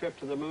rest of the trip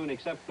to the moon,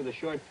 except for the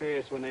short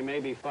periods when they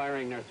may be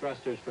firing their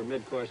thrusters for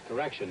mid-course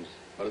corrections.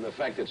 But in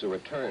effect, it's a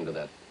return to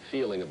that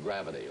feeling of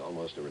gravity,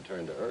 almost a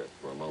return to Earth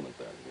for a moment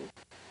there.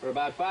 For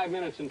about 5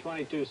 minutes and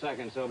 22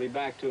 seconds, they'll be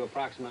back to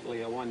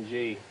approximately a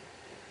 1G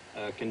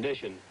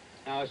condition.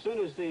 Now, as soon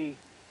as the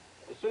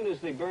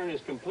burn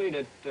is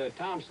completed,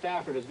 Tom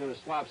Stafford is going to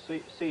swap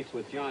seats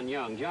with John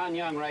Young. John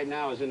Young right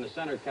now is in the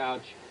center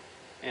couch,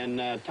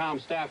 and Tom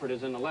Stafford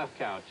is in the left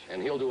couch.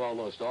 And he'll do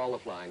almost all the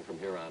flying from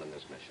here on in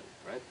this mission,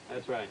 right?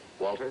 That's right.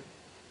 Walter?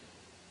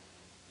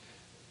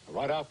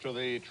 Right after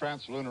the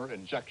trans-lunar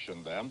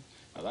injection, then,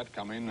 that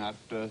coming at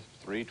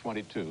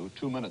 3:22,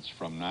 2 minutes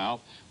from now,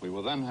 we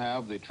will then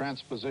have the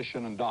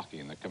transposition and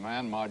docking, the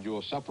command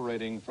module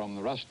separating from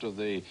the rest of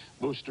the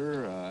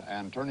booster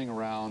and turning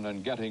around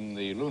and getting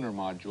the lunar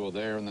module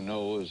there in the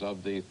nose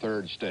of the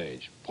 3rd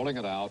stage, pulling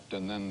it out,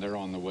 and then they're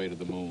on the way to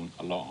the moon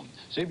alone.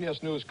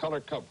 CBS News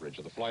color coverage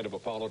of the flight of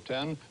Apollo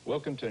 10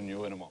 will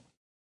continue in a moment.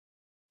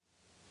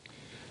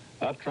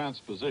 That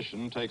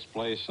transposition takes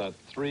place at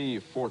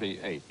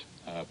 3:48.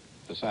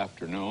 This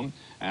afternoon,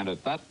 and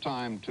at that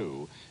time,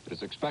 too, it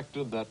is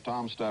expected that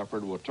Tom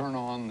Stafford will turn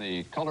on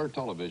the color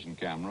television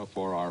camera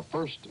for our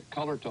first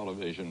color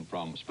television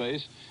from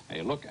space,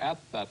 a look at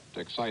that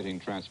exciting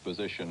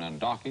transposition and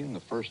docking, the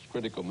first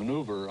critical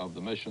maneuver of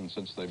the mission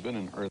since they've been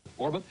in Earth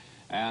orbit,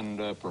 and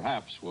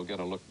perhaps we'll get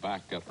a look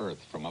back at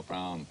Earth from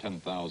around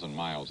 10,000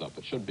 miles up.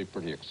 It should be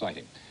pretty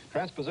exciting.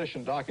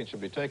 Transposition docking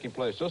should be taking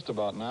place just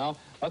about now.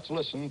 Let's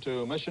listen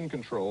to Mission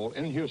Control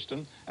in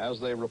Houston as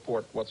they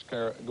report what's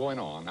going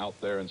on out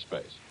there in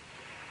space.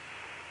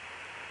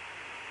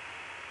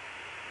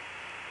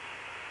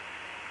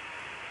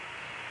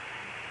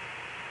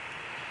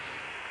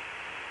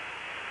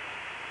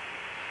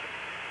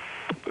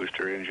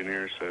 Booster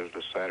engineer says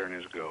the Saturn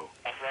is go.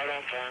 Right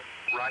on time.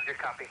 Roger,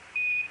 copy.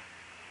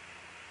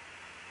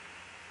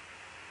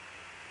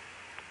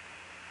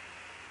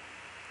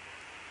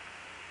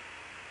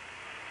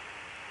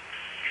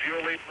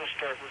 Fuel lead will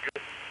start. We're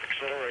good.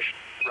 Acceleration.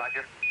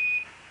 Roger.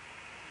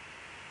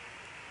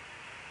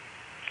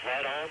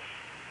 Right on.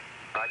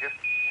 Roger.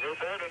 We're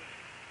burning.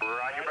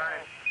 Roger,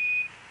 burning.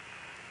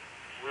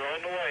 We're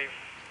on the way.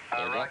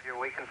 Roger,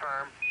 we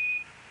confirm.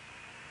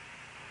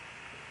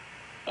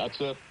 That's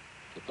it.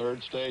 The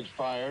third stage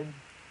fired.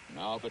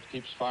 Now if it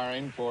keeps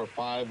firing for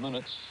 5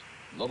 minutes,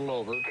 a little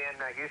over. 10,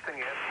 Houston,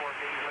 your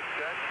S4B looks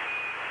good.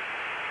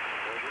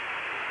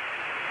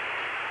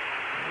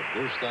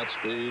 We'll boost that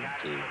speed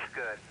to Looks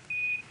good.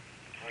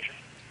 Roger.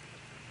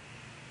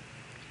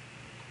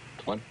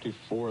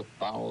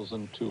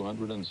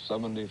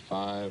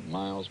 24,275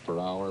 miles per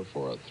hour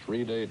for a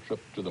 3-day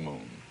trip to the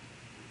moon.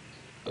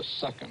 The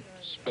second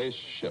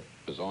spaceship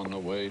is on the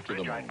way to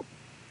the moon.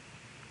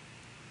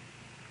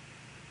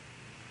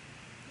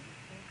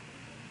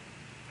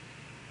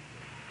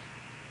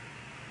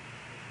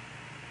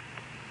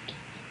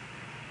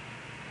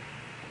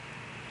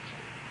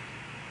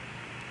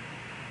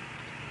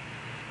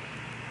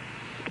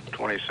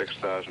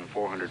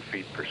 26,400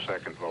 feet per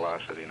second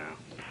velocity now.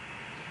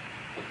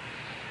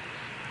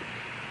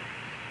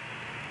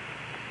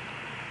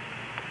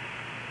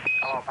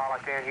 Hello, Apollo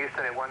 10,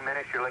 Houston, in 1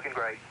 minute, you're looking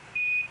great.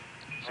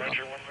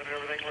 Roger, 1 minute,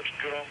 everything looks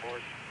good on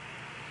board.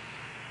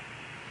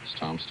 It's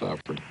Tom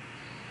Stafford.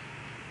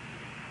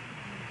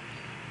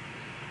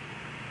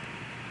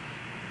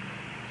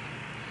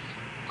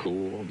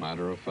 Cool,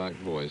 matter-of-fact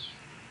voice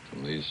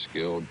from these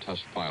skilled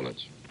test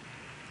pilots,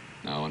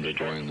 now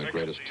undergoing the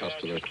greatest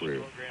test of their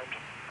career.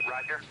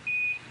 Roger.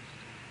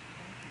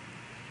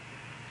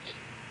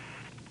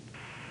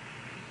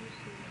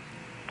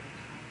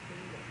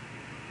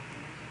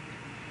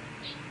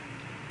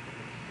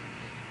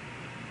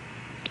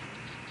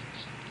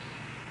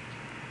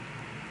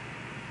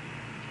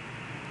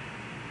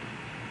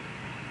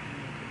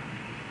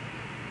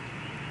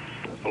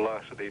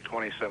 Velocity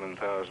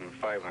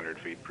 27,500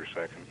 feet per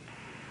second.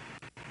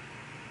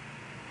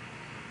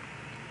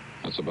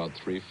 That's about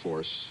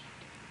 3/4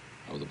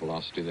 of the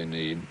velocity they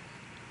need,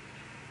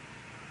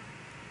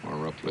 or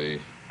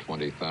roughly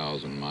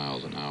 20,000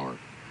 miles an hour.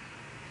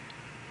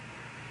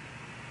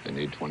 They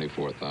need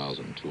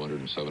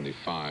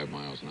 24,275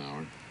 miles an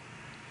hour.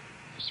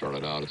 They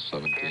started out at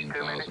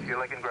 17,400. You're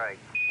looking great.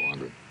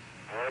 Roger.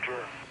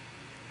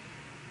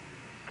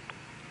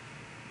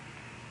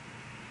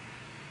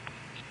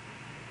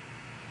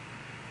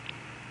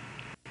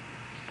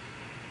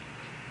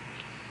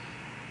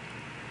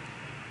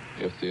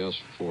 If the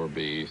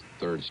S-4B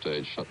third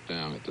stage shut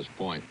down at this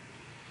point,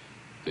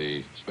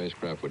 the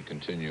spacecraft would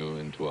continue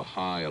into a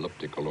high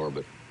elliptical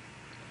orbit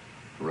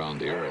around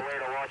the Earth. Way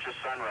to watch the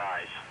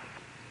sunrise.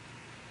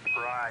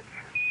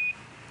 Roger.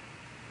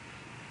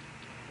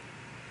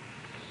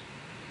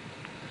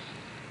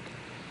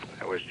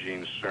 That was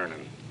Gene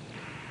Cernan.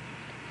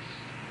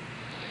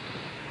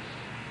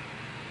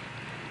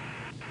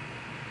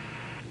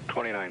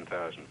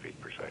 $29,000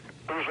 feet per second.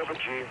 Who's up at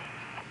G?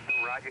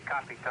 Roger,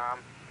 copy,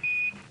 Tom.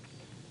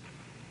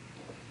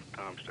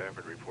 Tom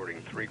Stafford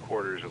reporting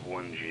 3/4 of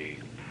 1G.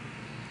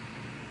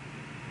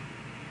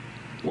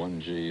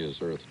 1G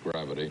is Earth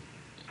gravity.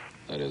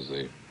 That is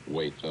the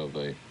weight of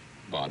a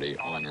body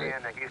on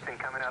Earth. And Houston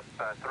coming up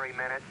 3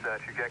 minutes.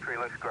 Trajectory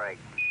looks great.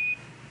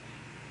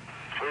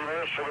 3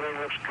 minutes, everything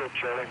looks good,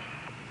 Charlie.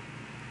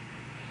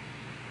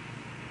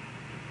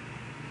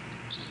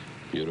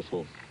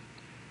 Beautiful,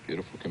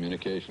 beautiful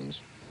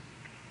communications.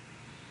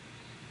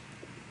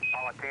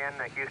 Apollo 10,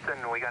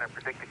 Houston, we got a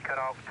predicted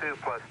cutoff 2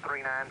 plus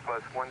 39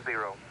 plus 10.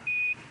 2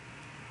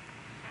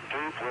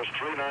 plus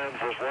 39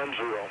 plus 10.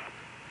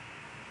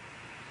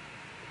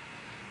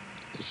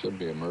 They should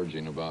be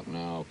emerging about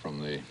now from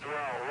the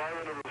Well, right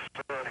into the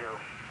sun here.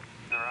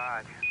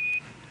 Right.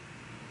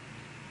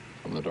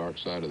 from the dark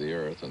side of the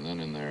Earth, and then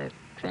in their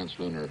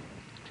translunar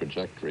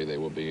trajectory, they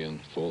will be in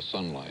full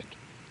sunlight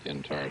the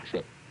entire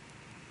trip.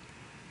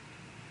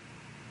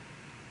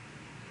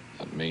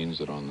 That means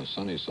that on the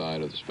sunny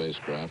side of the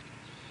spacecraft,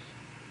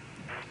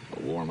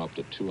 it'll warm up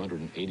to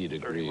 280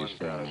 degrees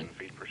Fahrenheit. 31,000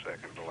 feet per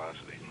second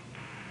velocity.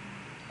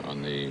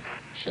 On the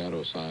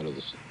shadow side of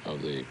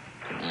the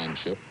command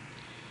ship,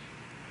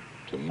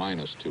 to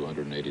minus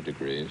 280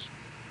 degrees,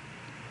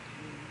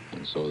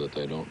 and so that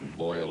they don't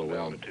boil away.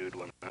 Altitude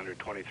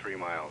 123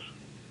 miles.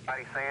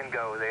 Mighty Sand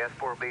go. The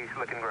S4B's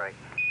looking great.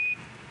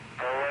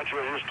 All right,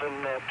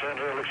 Houston, 10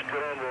 here looks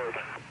good on board.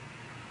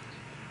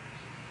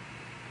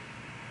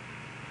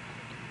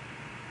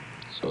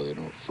 So they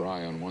don't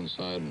fry on one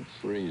side and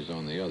freeze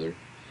on the other.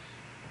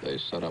 They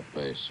set up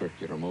a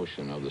circular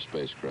motion of the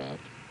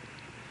spacecraft,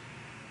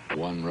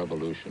 1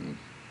 revolution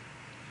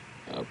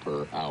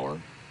per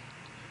hour,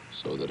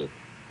 so that it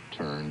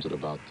turns at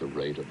about the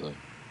rate of the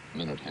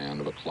minute hand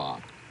of a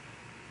clock.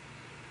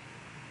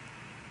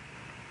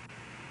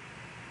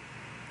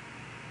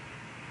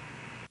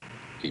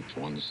 Keeps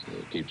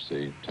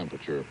the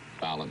temperature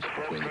balanced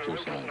between the two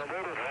sides.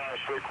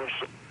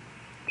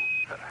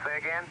 Say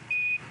again?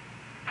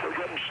 We're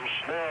getting some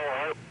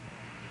small.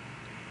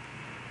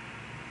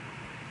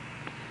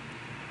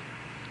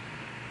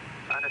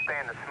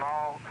 Understand the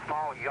small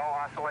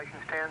yaw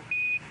oscillations, 10?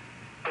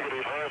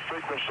 Negative high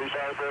frequency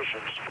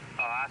vibrations.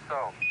 I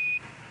saw.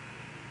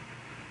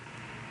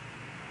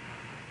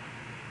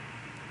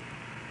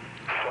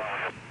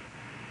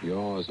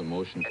 Yaw is a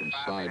motion In from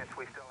 5 side. minutes,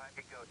 we still have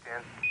to go,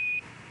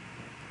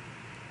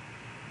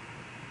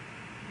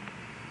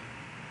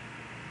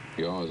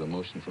 10. Yaw is a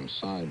motion from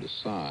side to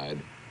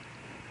side.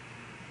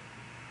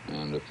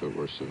 And if it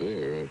were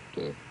severe,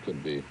 it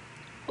could be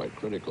quite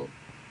critical.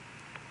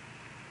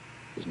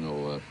 There's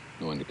no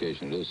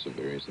indication it is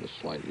severe. It's a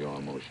slight yaw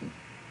motion.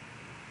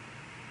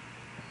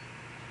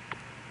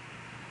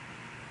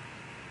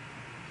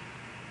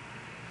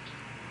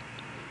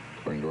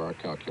 According to our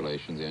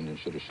calculations, the engine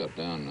should have shut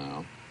down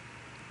now.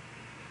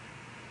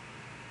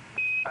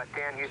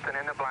 10, Houston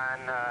in the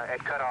blind, at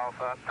cutoff,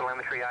 up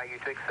telemetry IU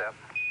to accept.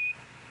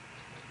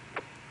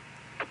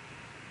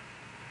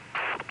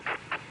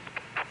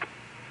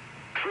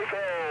 Seco.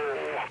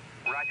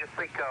 Roger,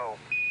 Seco.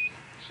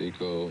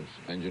 Seco's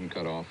engine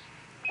cut off.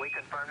 We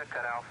confirm the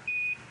cutoff.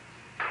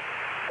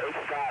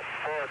 H-Dot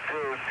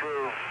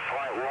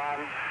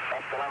 422.1,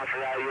 up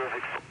telemetry IU is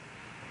accept.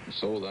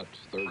 So that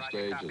third Roger,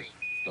 stage copy. has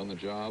done the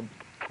job.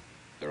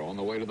 They're on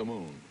the way to the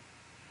moon.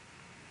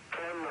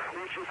 And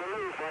which you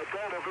believe my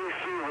Delta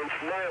VC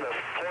reached minus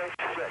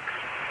 0.6.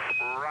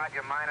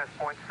 Roger, minus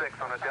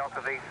 0.6 on a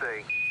Delta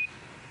VC.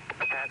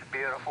 That's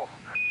beautiful.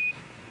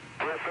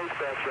 Yes,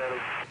 that's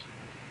ready.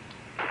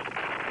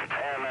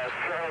 And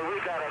Charlie, we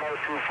got an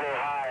O2 flow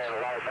high and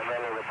light in the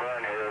middle of the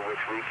burn here,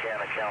 which we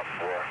can't account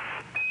for.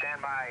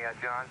 Stand by,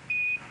 John.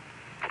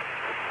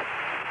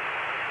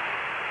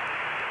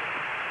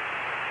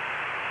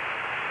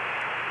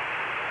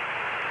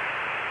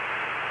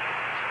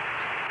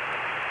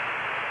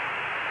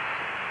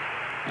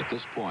 At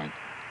this point,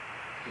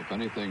 if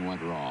anything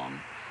went wrong,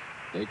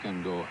 they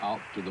can go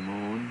out to the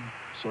moon,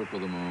 circle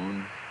the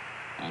moon,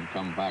 and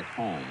come back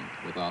home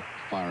without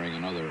firing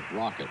another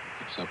rocket,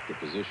 except to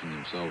position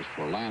themselves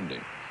for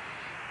landing.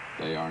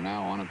 They are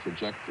now on a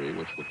trajectory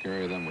which will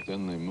carry them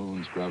within the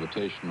moon's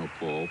gravitational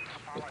pull,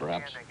 with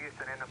perhaps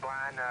Houston in the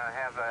blind,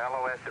 have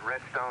LOS at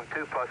Redstone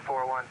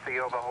 2+41C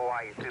over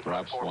Hawaii, 2+44. with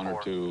perhaps one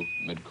or two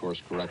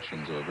mid-course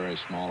corrections of a very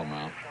small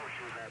amount.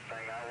 Troubleshoot that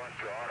thing. I went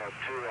to auto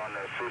 2 on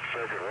the soup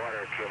circuit water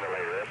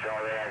accumulator. That's the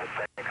only thing I could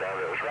think of.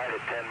 It was right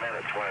at 10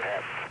 minutes when it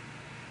happened.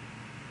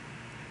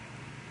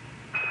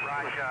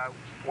 Raj,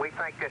 we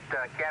think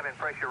that cabin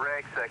pressure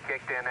regs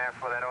kicked in there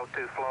for that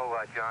O2 flow,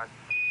 John.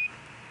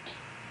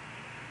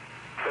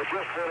 They just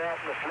went out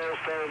and the flow's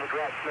starting to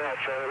drop now,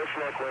 Charlie. Looks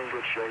like we're in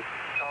good shape.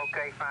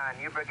 Okay, fine.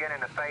 You're beginning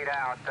to fade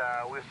out.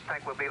 We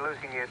think we'll be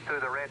losing you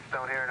through the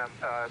redstone here in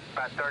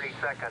about 30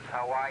 seconds.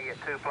 Hawaii at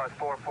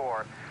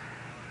 2+44.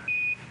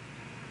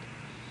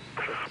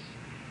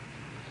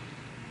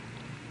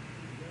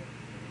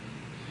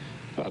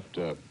 But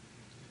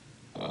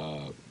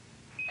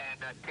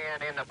And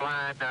 10 in the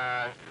blind,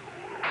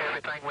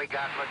 everything we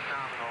got looks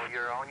nominal.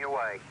 You're on your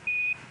way.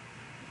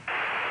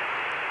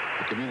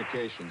 the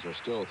communications are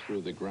still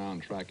through the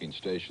ground tracking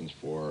stations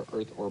for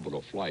Earth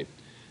orbital flight.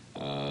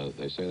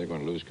 They say they're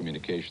going to lose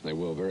communication. They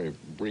will very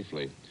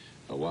briefly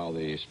while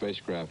the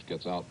spacecraft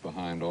gets out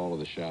behind all of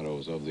the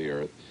shadows of the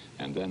Earth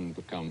and then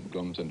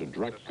comes into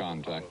direct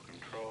contact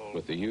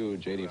with the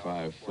huge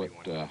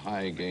 85-foot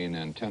high-gain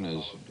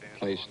antennas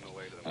placed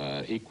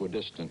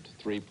equidistant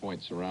 3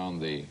 points around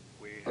the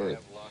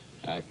Earth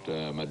at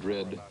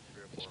Madrid,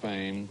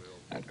 Spain,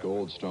 at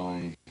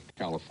Goldstone,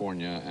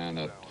 California, and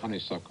at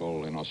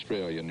Honeysuckle in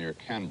Australia near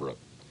Canberra.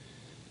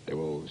 They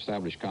will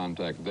establish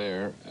contact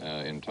there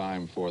in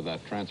time for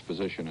that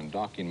transposition and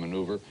docking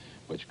maneuver,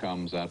 which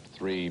comes at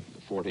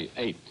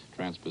 3:48.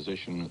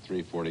 Transposition at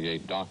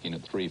 3:48, docking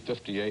at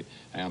 3:58,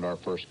 and our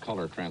first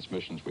color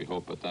transmissions, we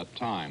hope, at that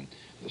time.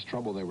 This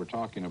trouble they were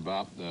talking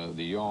about,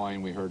 the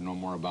yawing, we heard no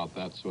more about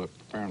that, so it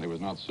apparently was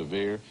not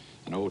severe.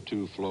 An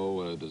O2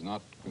 flow does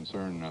not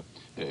concern,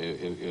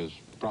 is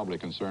probably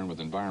concerned with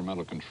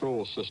environmental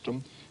control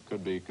system,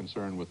 could be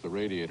concerned with the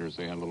radiators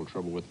they had a little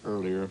trouble with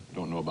earlier,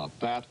 don't know about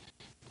that.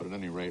 But at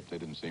any rate, they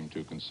didn't seem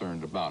too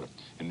concerned about it.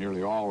 In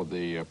nearly all of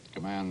the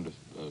command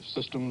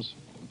systems,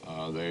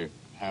 they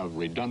have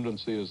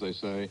redundancy, as they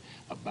say,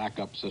 a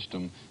backup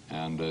system,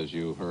 and as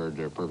you heard,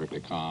 they're perfectly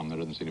calm. There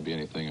doesn't seem to be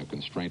anything, a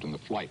constraint in the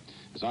flight.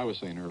 As I was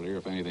saying earlier,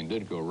 if anything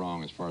did go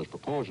wrong as far as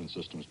propulsion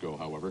systems go,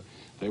 however,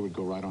 they would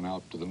go right on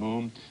out to the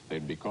moon.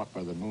 They'd be caught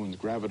by the moon's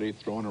gravity,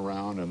 thrown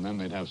around, and then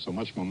they'd have so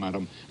much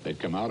momentum, they'd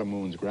come out of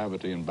moon's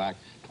gravity and back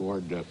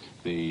toward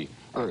the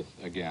Earth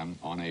again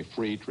on a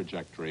free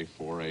trajectory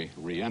for a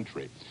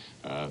re-entry.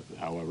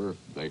 However,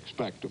 they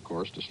expect, of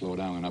course, to slow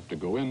down enough to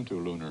go into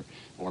lunar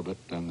orbit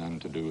and then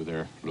to do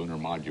their lunar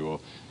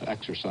module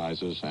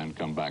exercises and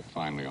come back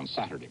finally on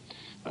Saturday.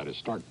 That is,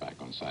 start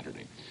back on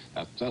Saturday.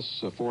 That's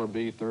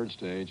S4B, third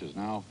stage, is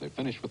now, they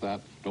finished with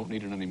that, don't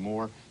need it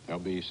anymore. They'll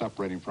be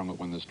separating from it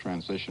when this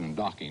transition and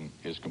docking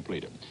is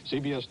completed.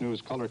 CBS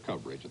News color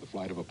coverage of the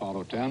flight of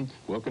Apollo 10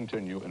 will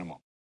continue in a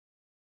moment.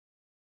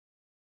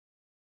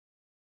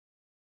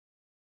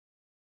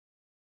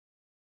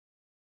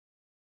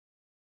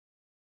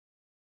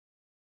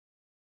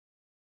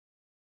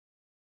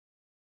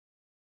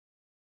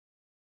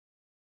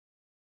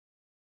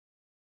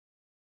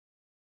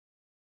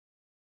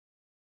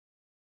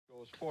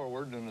 Goes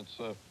forward, and it's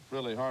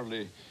really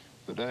hardly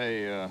the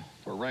day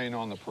for rain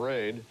on the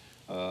parade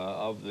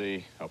of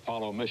the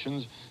Apollo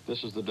missions.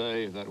 This is the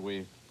day that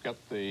we get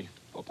the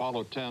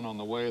Apollo 10 on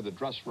the way, the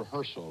dress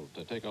rehearsal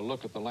to take a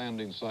look at the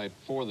landing site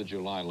for the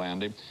July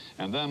landing.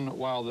 And then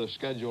while the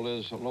schedule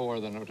is lower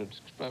than it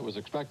was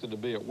expected to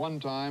be at one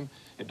time,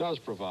 it does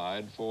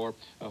provide for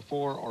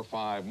 4 or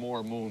 5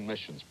 more moon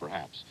missions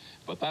perhaps.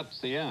 But that's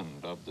the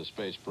end of the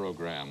space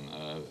program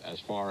as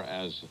far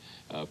as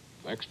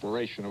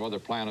exploration of other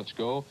planets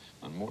go,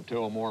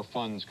 until more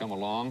funds come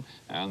along,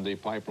 and the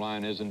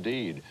pipeline is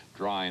indeed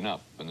drying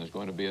up, and there's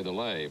going to be a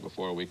delay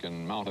before we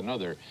can mount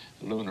another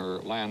lunar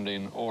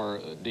landing or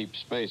deep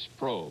space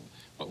probe.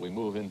 What we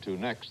move into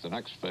next, the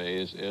next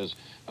phase, is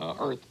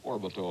Earth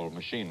orbital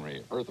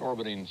machinery, Earth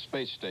orbiting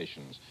space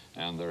stations,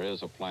 and there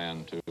is a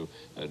plan to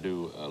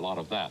do a lot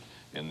of that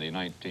in the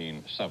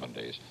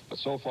 1970s. But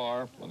so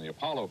far, when the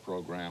Apollo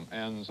program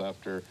ends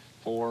after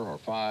 4 or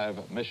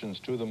 5 missions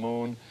to the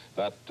moon,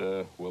 that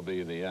will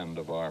be the end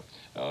of our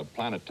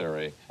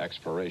planetary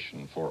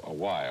exploration for a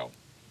while.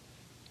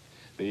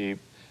 The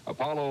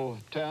Apollo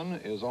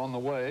 10 is on the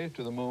way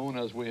to the moon,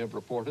 as we have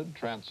reported.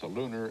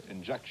 Translunar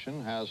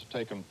injection has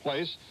taken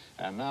place,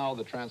 and now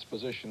the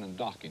transposition and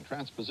docking.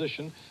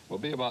 Transposition will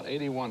be about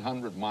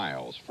 8,100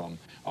 miles from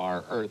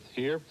our Earth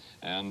here,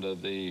 and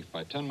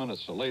by 10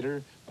 minutes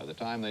later, by the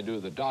time they do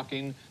the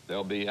docking,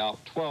 they'll be out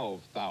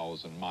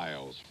 12,000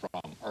 miles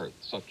from Earth.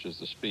 Such is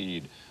the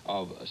speed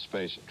of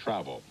space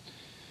travel.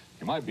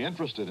 You might be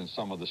interested in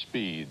some of the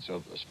speeds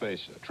of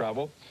space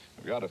travel.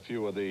 We've got a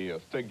few of the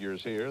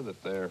figures here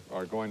that they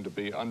are going to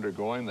be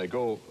undergoing. They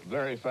go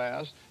very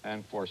fast,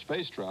 and for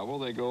space travel,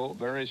 they go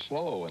very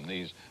slow in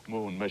these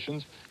moon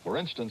missions. For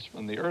instance,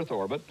 in the Earth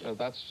orbit,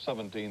 that's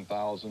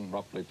 17,000,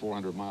 roughly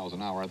 400 miles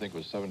an hour. I think it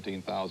was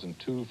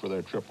 17,002 for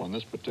their trip on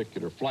this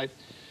particular flight.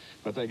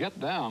 But they get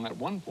down at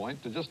one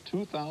point to just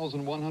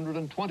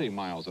 2,120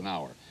 miles an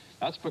hour.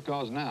 That's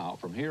because now,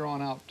 from here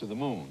on out to the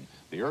moon,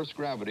 the Earth's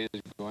gravity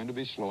is going to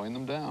be slowing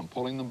them down,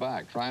 pulling them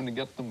back, trying to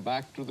get them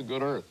back to the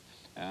good Earth.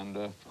 And,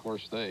 of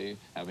course, they,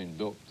 having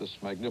built this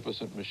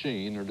magnificent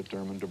machine, are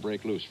determined to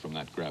break loose from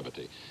that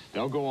gravity.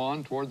 They'll go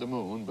on toward the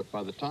moon, but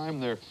by the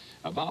time they're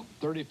about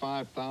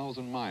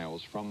 35,000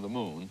 miles from the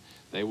moon,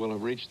 they will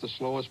have reached the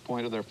slowest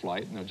point of their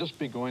flight, and they'll just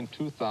be going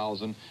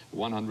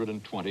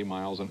 2,120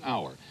 miles an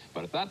hour.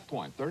 But at that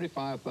point,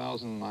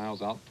 35,000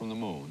 miles out from the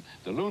moon,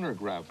 the lunar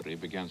gravity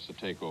begins to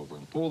take over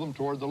and pull them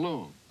toward the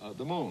moon.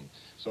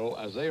 So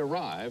as they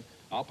arrive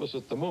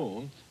opposite the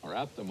moon, or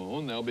at the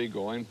moon, they'll be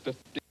going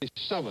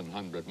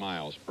 5,700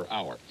 miles per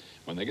hour.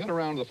 When they get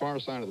around to the far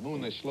side of the moon,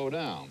 they slow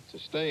down to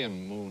stay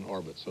in moon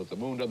orbit so that the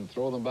moon doesn't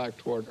throw them back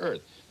toward Earth.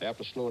 They have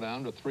to slow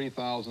down to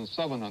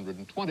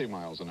 3,720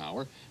 miles an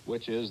hour,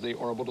 which is the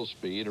orbital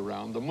speed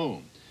around the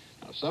moon.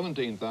 Now,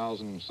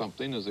 17,000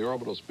 something is the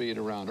orbital speed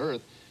around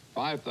Earth,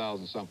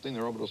 5,000 something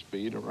the orbital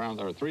speed around,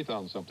 or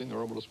 3,000 something the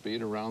orbital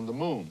speed around the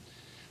moon.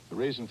 The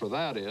reason for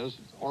that is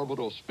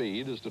orbital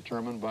speed is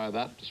determined by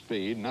that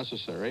speed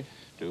necessary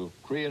to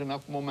create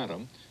enough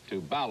momentum to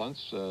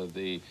balance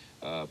the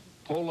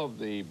pull of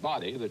the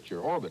body that you're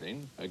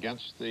orbiting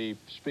against the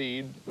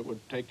speed that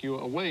would take you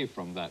away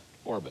from that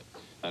orbit,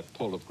 that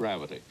pull of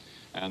gravity.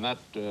 And that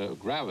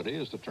gravity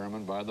is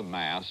determined by the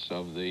mass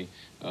of the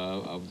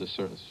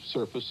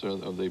surface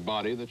of the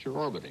body that you're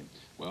orbiting.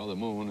 Well, the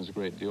moon is a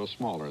great deal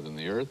smaller than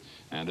the Earth,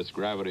 and its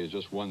gravity is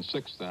just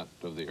 1/6 that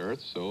of the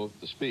Earth, so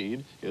the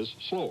speed is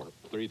slower,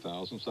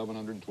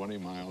 3,720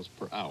 miles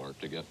per hour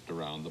to get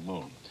around the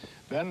moon.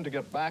 Then to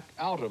get back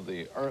out of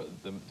the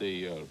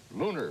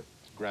lunar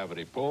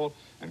gravity pull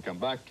and come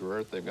back to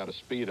Earth, they've got to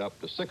speed up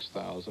to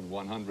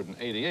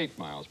 6,188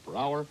 miles per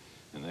hour,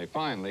 and they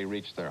finally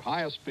reach their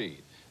highest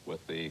speed.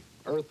 With the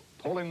Earth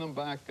pulling them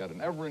back at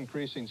an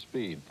ever-increasing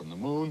speed from the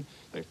moon,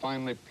 they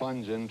finally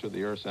plunge into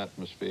the Earth's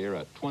atmosphere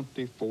at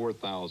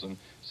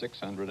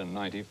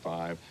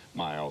 24,695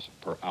 miles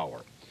per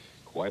hour.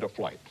 Quite a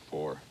flight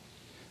for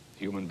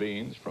human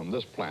beings from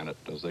this planet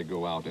as they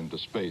go out into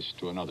space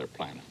to another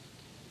planet.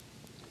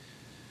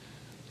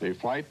 The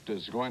flight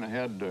is going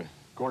ahead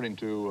according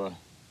to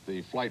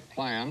the flight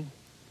plan.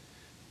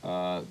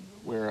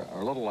 We're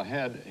a little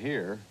ahead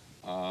here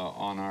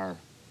on our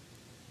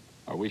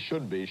we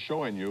should be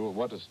showing you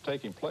what is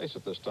taking place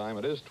at this time.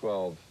 It is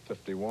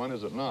 12:51,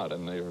 is it not?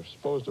 And they were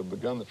supposed to have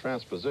begun the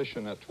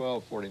transposition at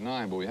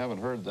 12:49, but we haven't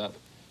heard that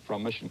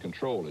from Mission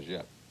Control as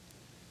yet.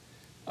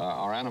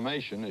 Our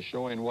animation is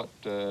showing what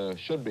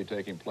should be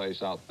taking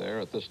place out there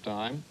at this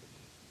time.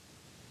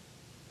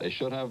 They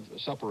should have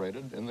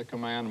separated in the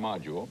command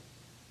module.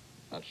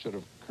 That should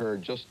have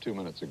occurred just 2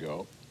 minutes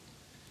ago.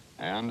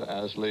 And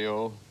as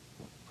Leo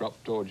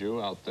Krupp told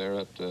you out there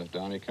at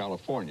Downey,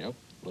 California,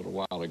 a little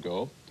while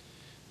ago,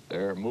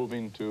 they're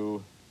moving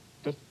to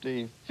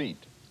 50 feet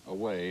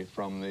away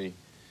from the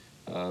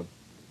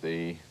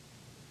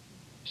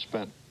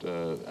spent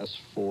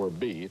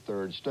S4B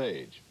third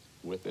stage,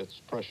 with its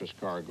precious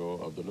cargo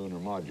of the lunar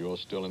module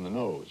still in the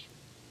nose.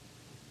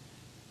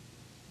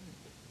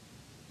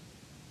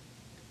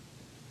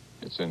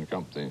 It's in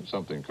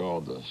something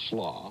called the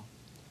SLA,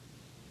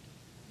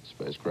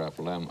 spacecraft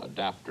LEM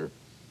adapter.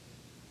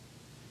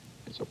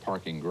 It's a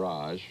parking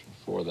garage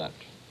for that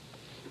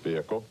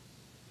vehicle.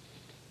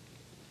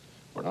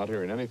 We're not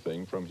hearing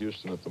anything from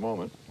Houston at the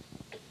moment.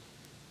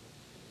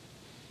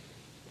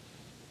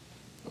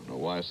 Don't know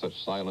why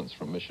such silence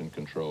from Mission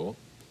Control.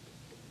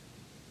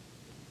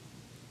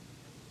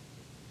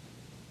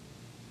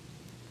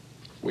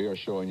 We are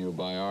showing you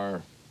by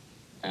our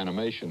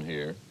animation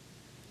here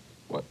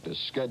what is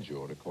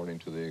scheduled according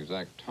to the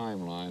exact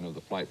timeline of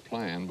the flight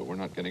plan, but we're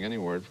not getting any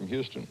word from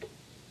Houston.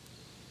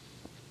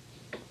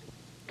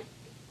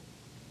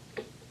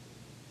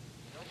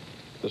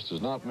 This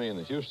does not mean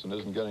that Houston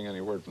isn't getting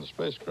any word from the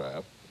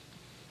spacecraft.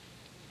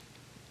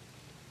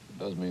 It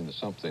does mean that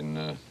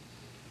something's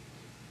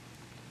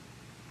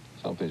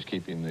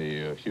keeping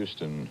the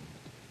Houston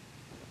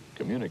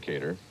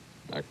communicator,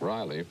 Mac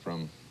Riley,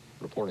 from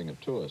reporting it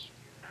to us.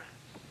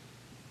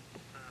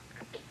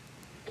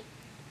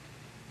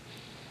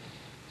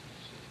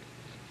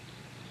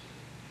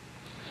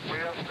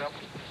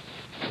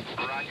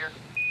 Roger.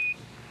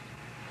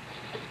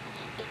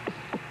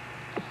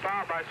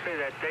 Bob, I'd say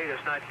that data's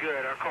not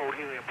good. Our cold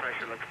helium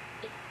pressure looks...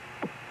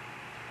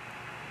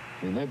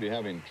 We may be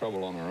having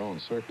trouble on our own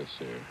circuits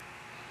here.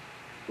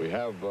 We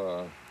have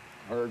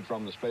heard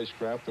from the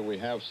spacecraft that we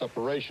have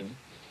separation.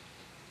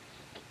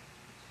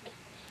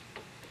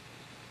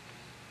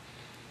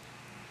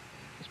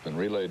 It's been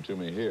relayed to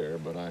me here,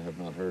 but I have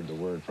not heard the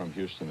word from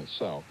Houston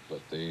itself.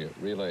 But the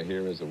relay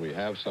here is that we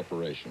have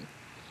separation.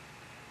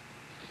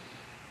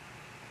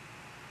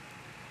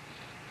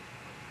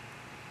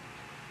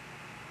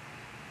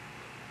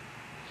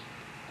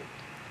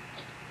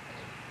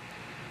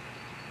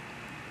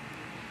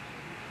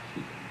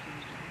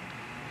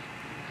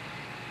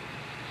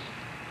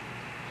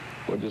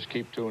 We'll just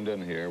keep tuned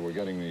in here. We're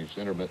getting these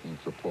intermittent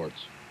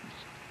reports.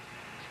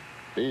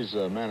 These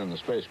men in the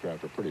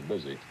spacecraft are pretty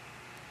busy.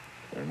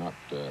 They're not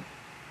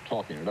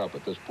talking it up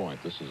at this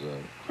point. This is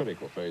a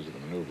critical phase of the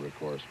maneuver, of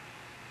course.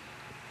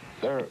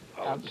 They're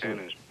Apollo 10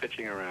 is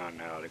pitching around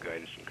now, the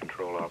guidance and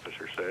control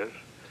officer says.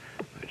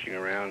 Pitching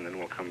around, and then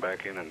we'll come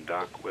back in and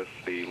dock with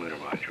the lunar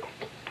module.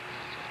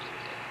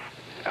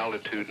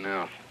 Altitude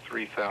now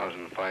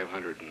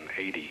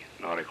 3,580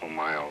 nautical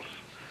miles.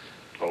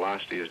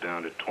 Velocity is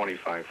down to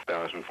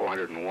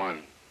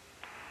 25,401.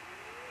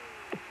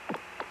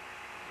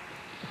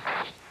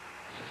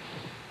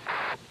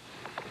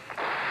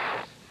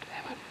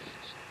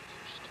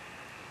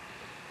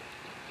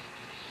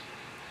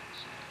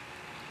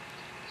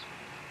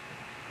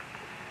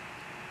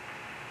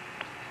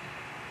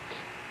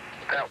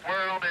 That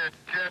world is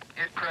just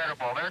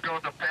incredible. There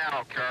goes the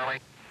panel, Charlie.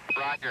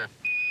 Roger.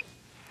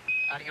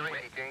 How do you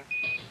read it, Gene?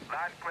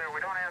 Loud and clear.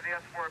 We don't have the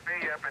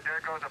S4B yet, but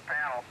there goes the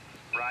panel.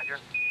 Roger.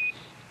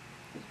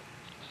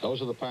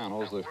 Those are the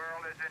panels. The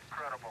world is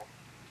incredible.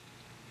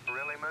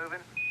 Really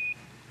moving?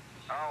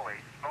 Holy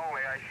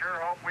moly, I sure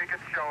hope we can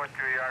show it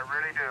to you. I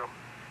really do.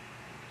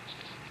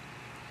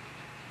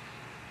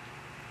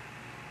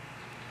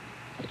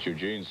 That's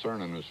Eugene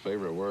Cernan, whose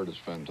favorite word is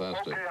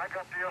fantastic. Okay, I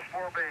got the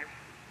S4B.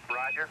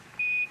 Roger.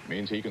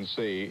 Means he can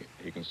see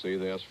the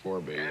S4B.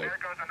 And there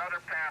goes another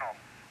panel.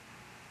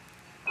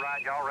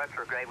 Roger, all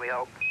retrograde, we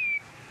hope.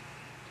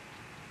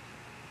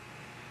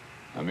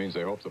 That means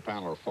they hope the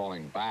panel are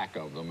falling back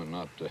of them and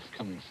not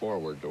coming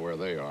forward to where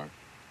they are.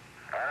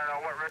 I don't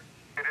know what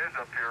it is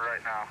up here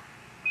right now.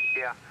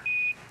 Yeah.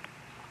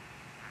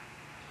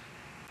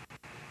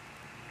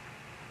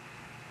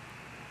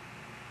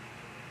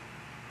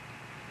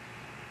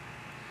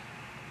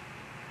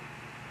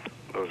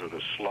 Those are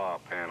the slaw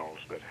panels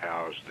that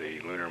house the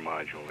lunar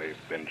module. They've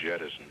been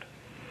jettisoned.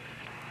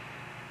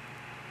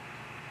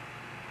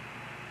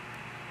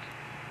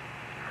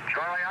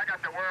 Charlie, I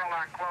got the world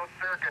on closed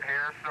circuit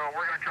here, so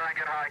we're going to try and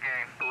get high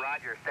gain.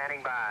 Roger,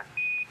 standing by.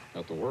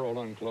 Got the world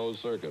on closed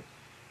circuit.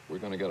 We're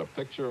going to get a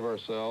picture of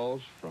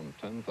ourselves from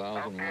 10,000 miles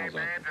out. Okay, babe,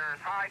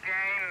 there's high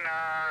gain.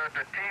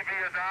 The TV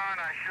is on.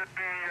 I should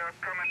be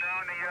coming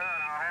down to you,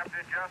 and I'll have to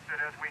adjust it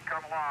as we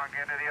come along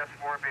into the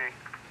S4B.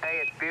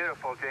 Hey, it's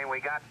beautiful, Gene. We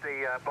got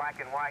the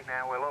black and white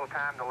now with a little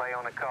time delay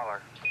on the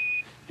color.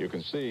 You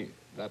can see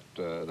that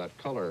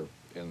color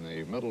in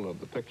the middle of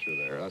the picture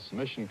there. That's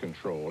Mission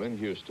Control in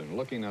Houston,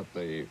 looking at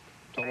the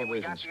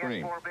television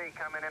screen. We got the S4B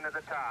coming into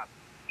the top.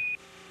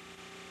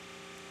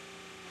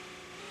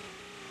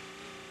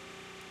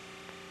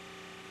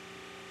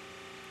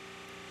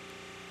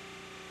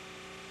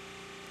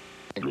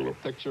 A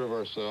picture of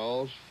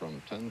ourselves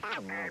from 10,000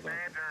 miles out. Okay, babe,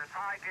 there's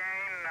high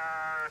gain.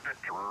 The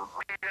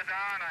TV is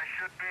on. I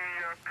should be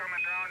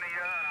coming down to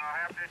you, and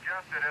I'll have to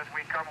adjust it as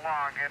we come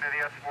along into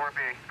the S4B.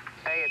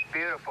 Hey, it's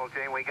beautiful,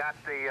 Gene. We got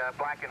the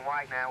black and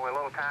white now with a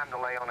little time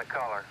delay on the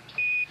color.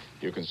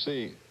 You can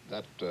see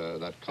that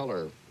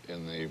color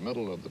in the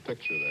middle of the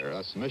picture there.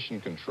 That's Mission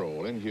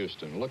Control in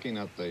Houston, looking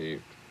at the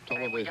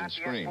television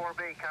screen. We got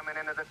the S4B coming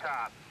into the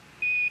top.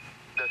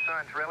 The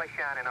sun's really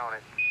shining on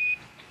it.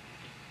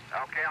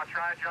 Okay, I'll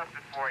try to adjust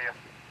it for you.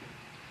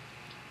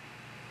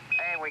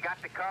 Hey, we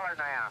got the color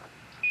now.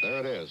 There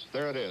it is.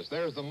 There it is.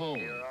 There's the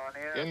moon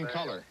in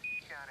color.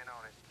 Shining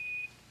on it.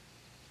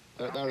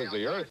 That is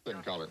the Earth in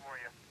color.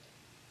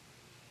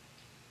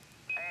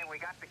 Hey,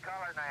 we got the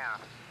color now.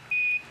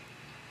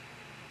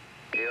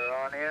 You're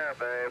on the air,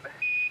 babe.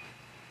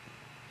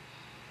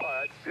 Oh,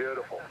 that's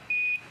beautiful.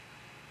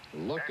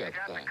 Look at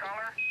got that. the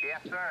color?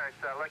 Yes, sir. It's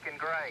looking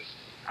great.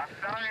 I'm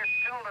sorry it's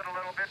tilted a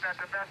little bit.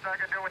 That's the best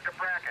I can do with the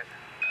bracket.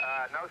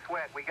 No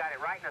sweat. We got it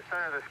right in the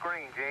center of the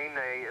screen, Gene.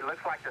 It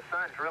looks like the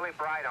sun's really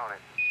bright on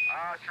it.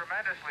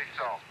 Tremendously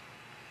so.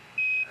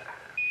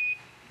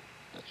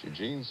 That's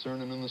Eugene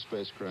Cernan in the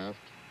spacecraft.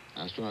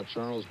 Astronaut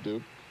Charles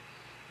Duke,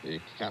 the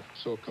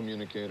capsule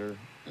communicator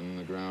in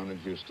the ground in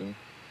Houston.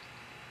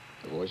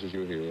 The voices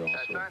you hear also.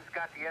 The sun's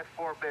got the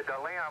S4 bit, the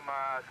limb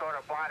sort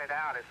of blotted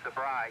out. It's so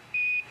bright.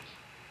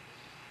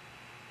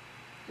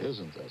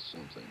 Isn't that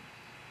something?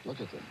 Look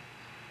at that.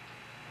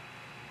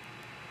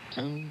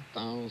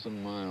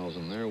 10,000 miles,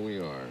 and there we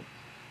are.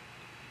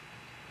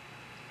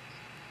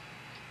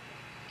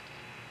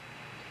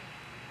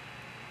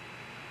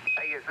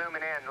 Hey, you're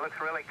zooming in. It looks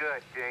really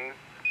good, Gene.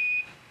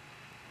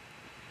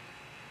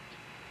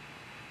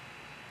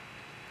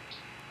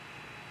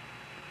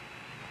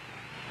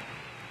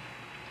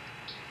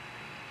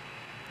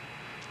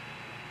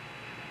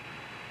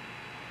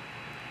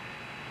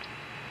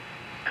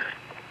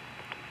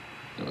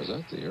 Now, is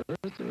that the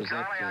Earth, or is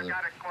Charlie, that I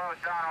got it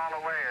closed down all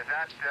the way. Does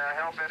that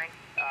help any?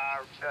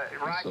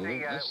 Right in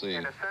the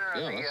center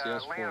of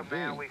the limb,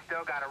 man, we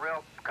still got a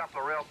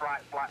couple of real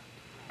bright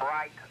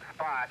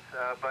spots,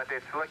 but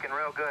it's looking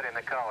real good in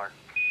the color.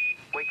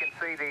 We can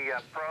see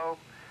the probe,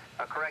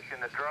 the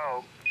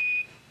drobe.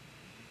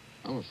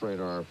 I'm afraid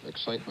our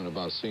excitement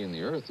about seeing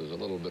the Earth is a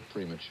little bit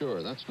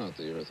premature. That's not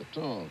the Earth at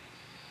all.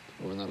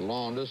 Over in that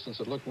long distance,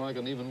 it looked like,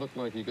 and even looked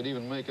like you could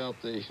even make out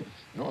the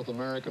North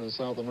American and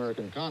South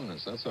American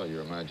continents. That's how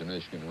your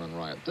imagination can run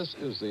riot. This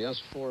is the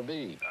S4B.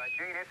 Gene,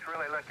 it's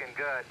really looking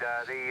good.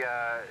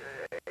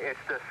 It's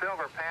the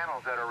silver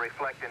panels that are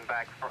reflecting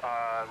back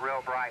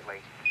real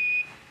brightly.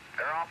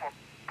 They're awful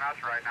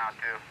nuts right now,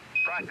 too.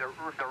 Right,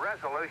 the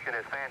resolution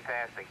is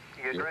fantastic.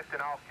 You're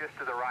drifting off just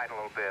to the right a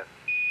little bit.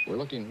 We're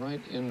looking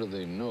right into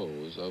the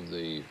nose of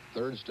the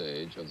third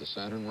stage of the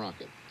Saturn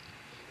rocket.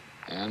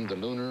 And the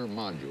lunar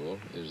module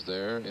is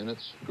there in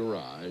its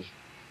garage,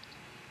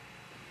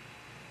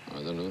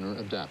 or the lunar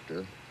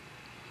adapter,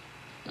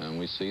 and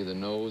we see the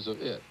nose of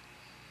it.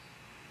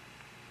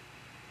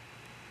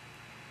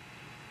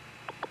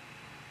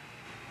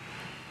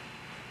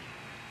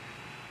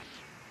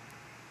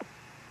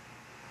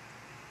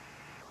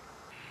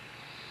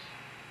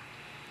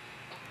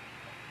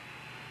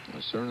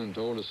 Now, Cernan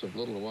told us a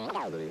little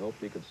while that he hoped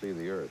he could see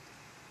the Earth.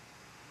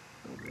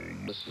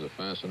 This is a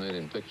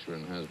fascinating picture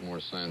and has more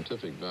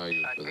scientific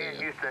value for the...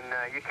 Houston,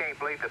 you can't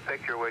believe the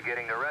picture we're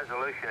getting. The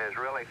resolution is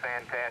really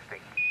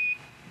fantastic.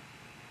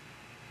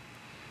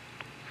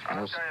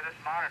 I'll tell you, this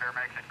monitor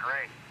makes it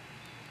great.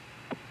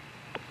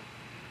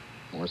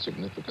 More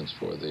significance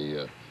for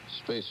the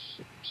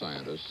space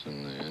scientists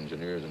and the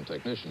engineers and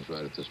technicians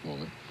right at this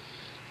moment.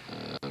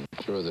 I'm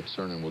sure that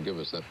Cernan will give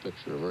us that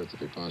picture of Earth if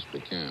he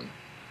possibly can.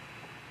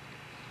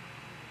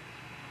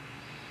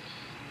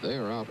 They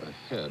are out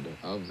ahead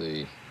of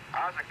the...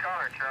 How's the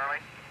color,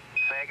 Charlie?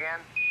 Say again?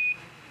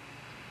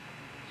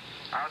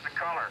 How's the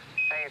color?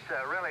 Hey, it's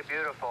really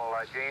beautiful,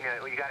 Gene.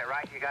 You got it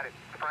right. You got it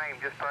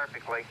framed just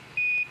perfectly.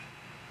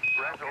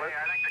 Okay,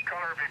 I think the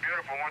color will be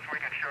beautiful once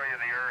we can show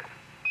you the Earth.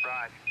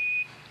 Right.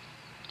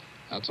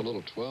 That's a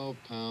little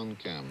 12-pound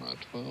camera,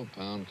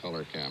 12-pound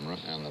color camera,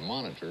 and the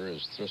monitor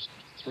is just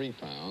 3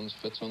 pounds,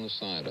 fits on the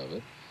side of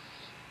it,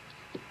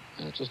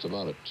 and it's just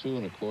about a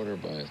 2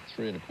 1/4 by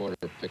 3 1/4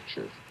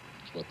 picture.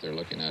 What they're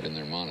looking at in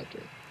their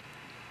monitor.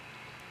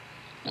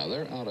 Now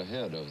they're out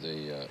ahead of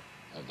the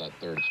of that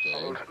third stage.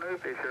 Oh,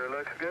 Snoopy sure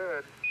looks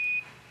good.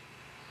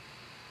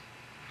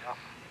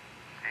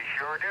 He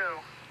sure do.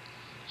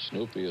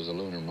 Snoopy is a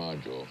lunar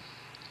module.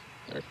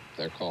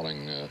 They're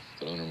calling the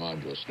lunar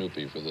module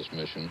Snoopy for this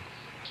mission,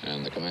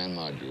 and the command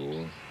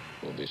module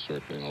will be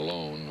circling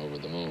alone over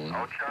the moon.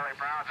 Oh, Charlie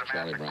Brown's a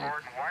master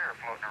cord and wire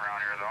floating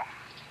around here, though.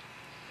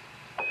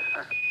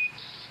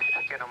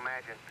 I can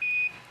imagine.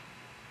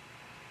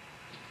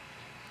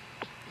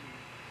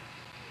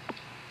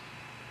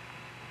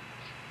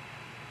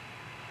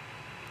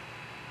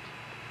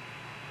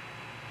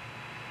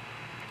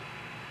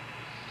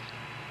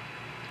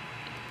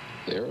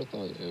 The Earth,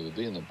 it would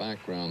be in the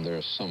background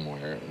there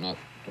somewhere, not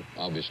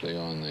obviously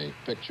on the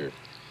picture,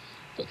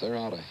 but they're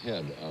out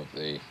ahead of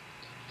the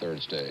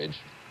third stage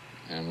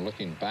and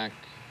looking back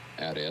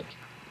at it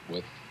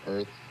with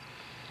Earth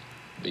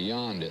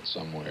beyond it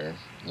somewhere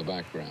in the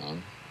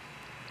background.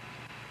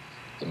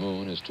 The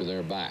moon is to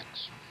their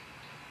backs.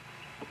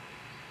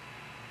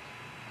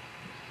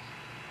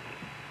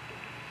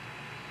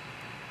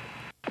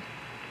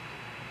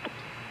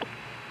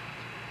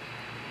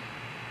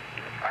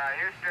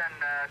 Houston,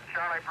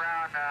 Charlie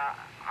Brown,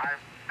 I've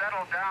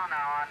settled down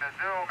now on the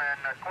zoom, and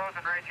the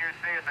closing rate you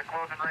see is the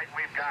closing rate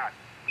we've got.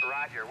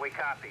 Roger, we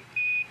copy.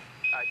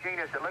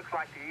 Genus, it looks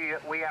like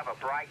we have a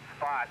bright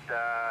spot,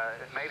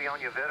 maybe on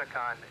your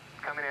Vidicon,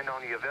 coming in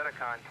on your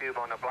Vidicon tube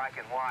on the black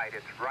and white.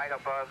 It's right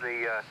above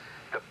the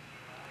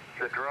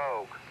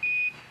drogue.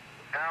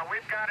 Now,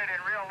 we've got it in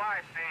real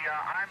life.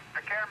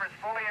 The camera's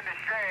fully in the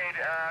shade.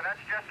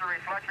 That's just a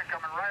reflection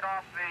coming right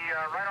off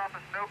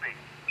the Snoopy.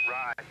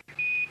 Right.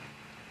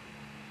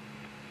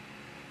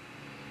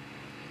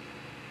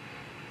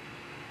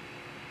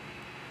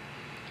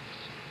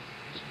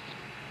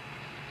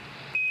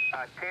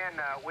 Ken,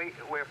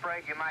 we're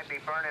afraid you might be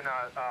burning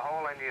a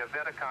hole in your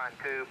Vidicon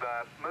tube.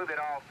 Move it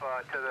off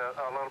a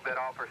little bit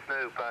off for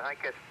Snoop. I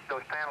think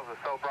those panels are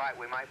so bright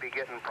we might be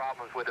getting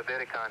problems with the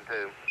Vidicon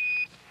tube.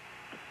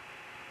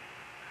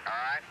 All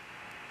right.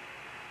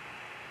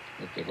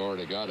 If they've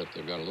already got it,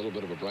 they've got a little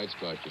bit of a bright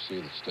spot you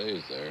see that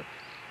stays there.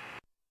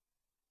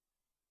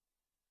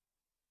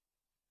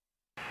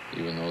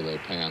 Even though they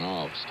pan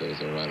off, stays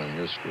there right on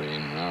your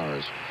screen and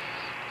ours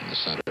in the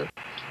center.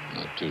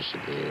 Not too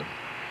severe.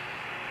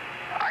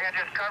 I can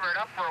just cover it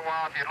up for a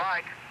while if you'd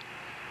like.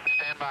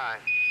 Stand by.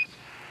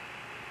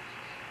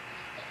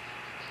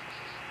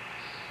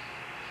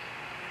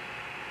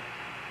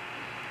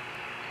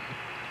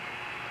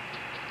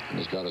 And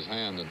he's got his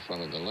hand in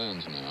front of the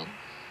lens now.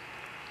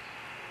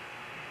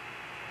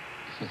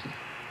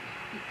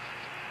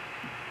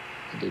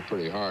 It'd be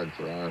pretty hard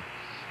for our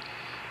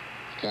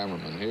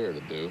cameraman here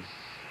to do.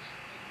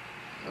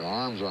 Their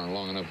arms aren't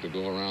long enough to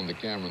go around the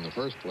camera in the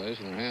first place,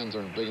 and their hands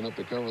aren't big enough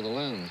to cover the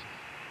lens.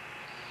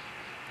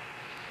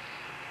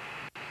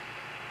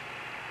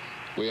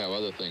 We have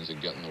other things that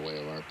get in the way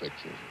of our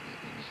pictures.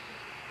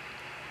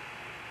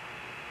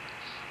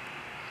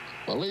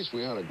 Well, at least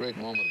we had a great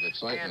moment of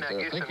excitement there,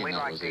 Houston, thinking we'd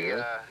that like was the the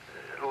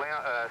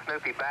Earth.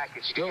 Snoopy back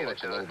if you Still could give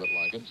looks it a to little us. bit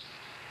like it.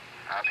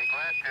 I'll be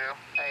glad to.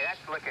 Hey,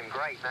 that's looking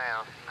great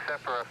now,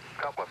 except for a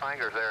couple of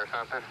fingers there or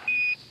something.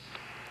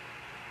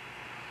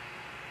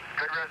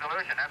 Good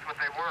resolution. That's what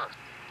they were.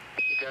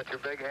 You got your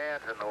big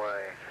hands in the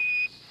way.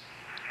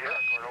 Yeah,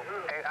 Gordo.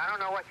 Hey, I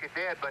don't know what you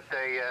did, but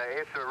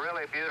it's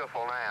really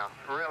beautiful now.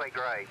 Really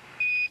great.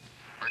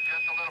 We're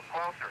just a little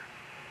closer.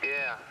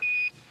 Yeah.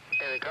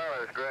 Hey, the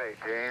color is great,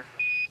 Gene.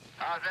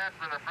 How's that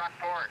for the front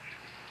porch?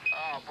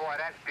 Oh, boy,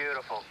 that's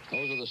beautiful.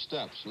 Those are the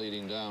steps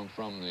leading down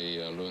from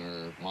the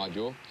lunar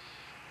module.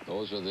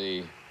 Those are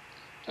the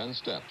 10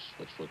 steps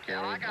which will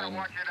carry them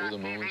to the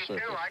moon's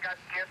surface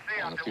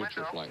on a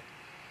future flight.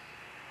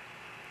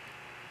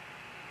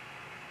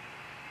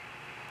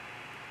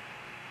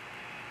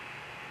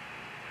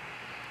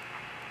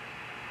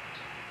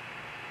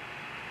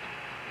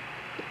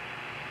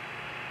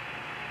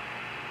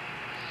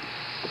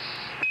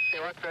 Hey,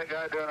 what's that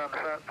guy doing on the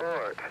front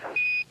porch?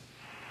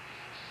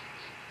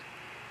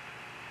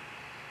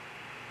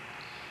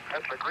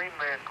 That's the green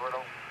man,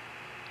 Gordo.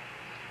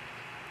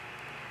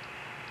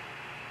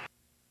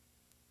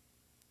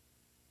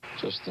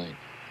 Just think.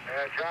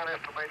 John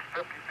estimates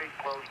 50 feet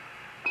close.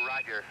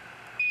 Roger.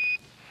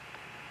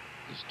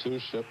 These two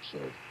ships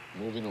are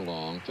moving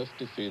along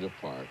 50 feet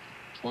apart,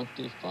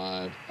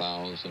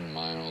 25,000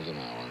 miles an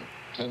hour,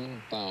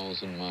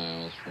 10,000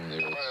 miles from the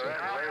Earth's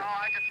surface. Well,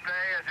 all I can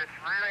say is it's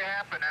really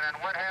happening, and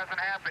what hasn't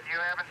happened you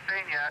haven't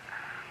seen yet.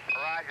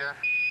 Roger.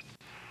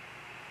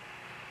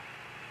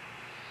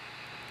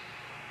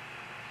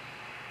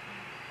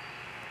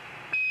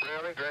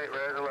 Really great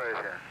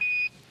resolution.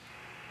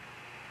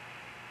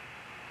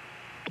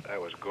 That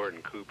was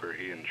Gordon Cooper.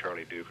 He and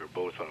Charlie Duke are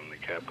both on the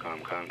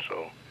Capcom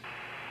console.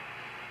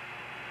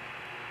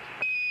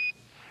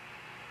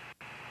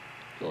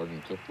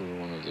 Gordon Cooper,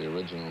 one of the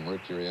original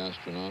Mercury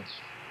astronauts.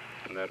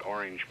 And that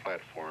orange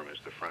platform is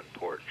the front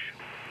porch.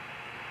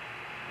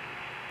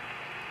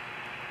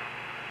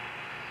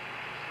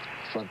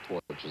 Front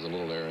porch is a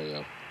little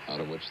area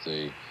out of which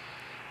the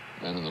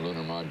men in the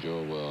lunar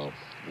module will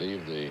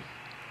leave the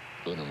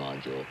lunar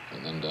module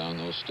and then down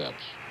those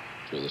steps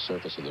to the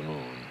surface of the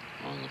moon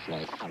on the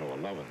flight to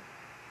 11,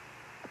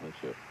 which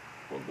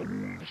will go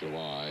in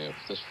July if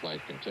this flight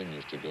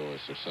continues to go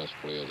as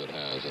successfully as it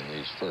has in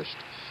these first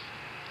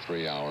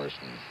 3 hours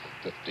and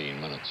 15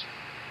 minutes.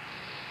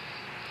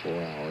 4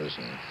 hours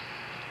and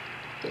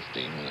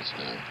 15 minutes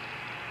now.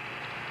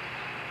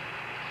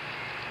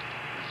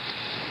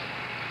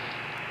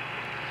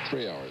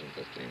 Three hours and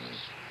 15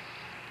 minutes.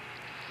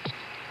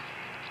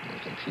 My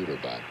computer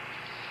back.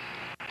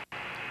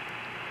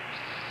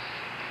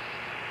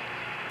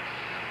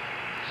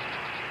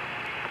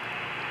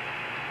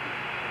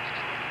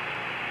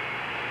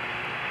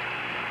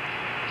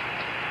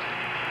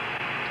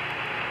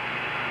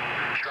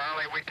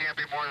 Charlie, we can't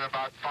be more than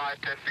about 5-10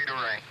 feet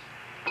away.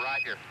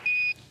 Roger.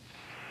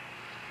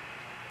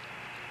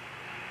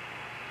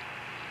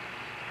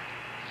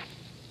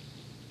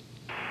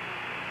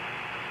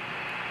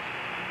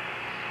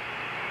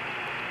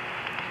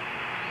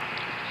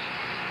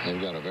 They've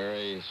got a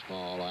very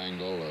small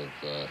angle of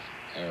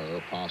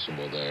error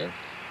possible there.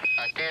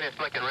 Ken, it's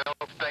looking real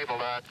stable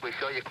to us. We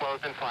show you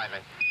closing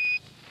Roger.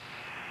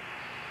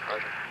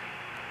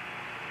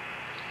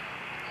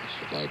 I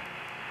should like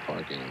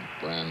parking a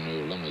brand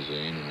new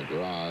limousine in a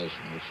garage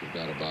in which you've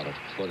got about a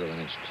quarter of an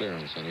inch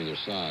clearance on either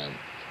side.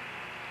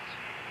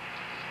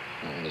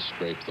 I want to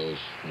scrape those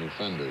new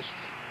fenders.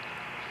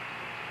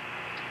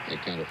 They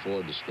can't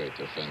afford to scrape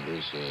their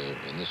fenders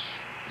in this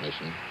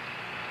mission.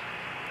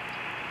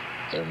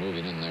 They're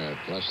moving in there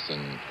at less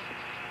than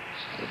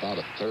about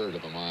a third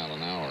of a mile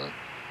an hour.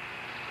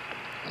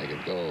 They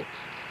could go,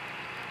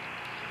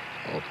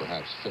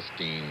 perhaps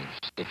 15,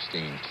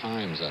 16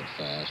 times that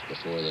fast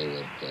before they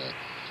would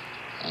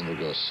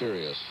undergo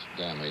serious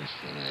damage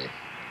in a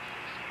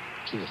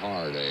too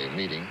hard a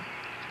meeting.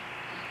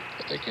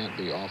 But they can't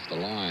be off the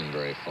line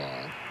very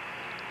far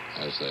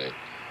as they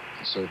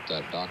insert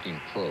that docking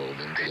probe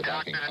into the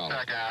docking column.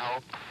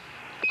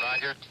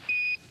 Roger.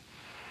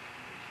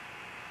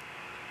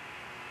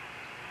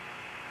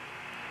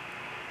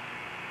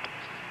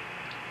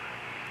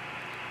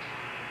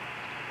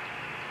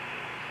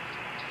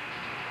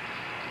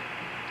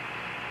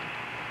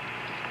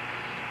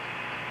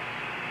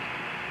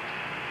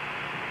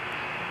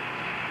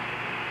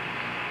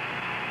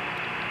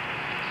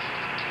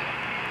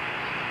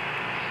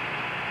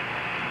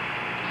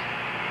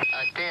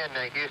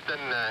 Houston,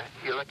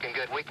 you're looking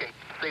good. We can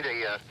see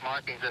the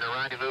markings at a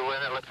rendezvous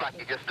with it. Looks like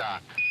you just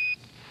docked.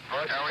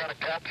 Roger, we got a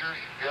capture.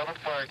 You haven't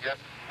fired yet.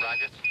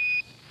 Roger.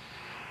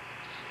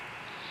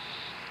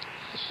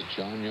 This is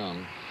John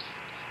Young,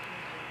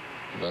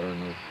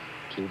 veteran of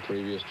 2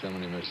 previous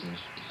Gemini missions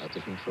at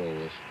the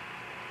controls.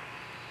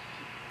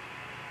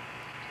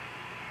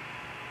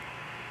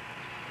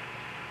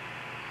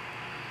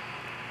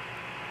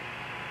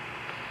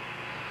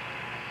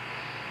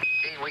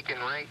 We can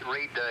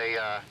read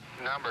the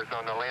numbers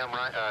on the limb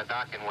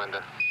docking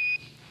window.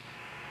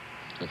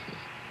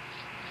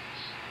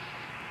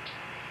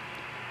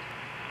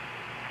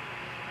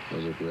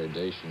 Those are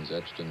gradations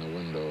etched in the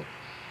window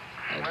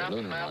of the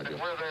lunar module.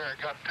 We're there.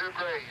 Got 2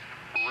 grays.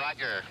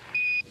 Roger.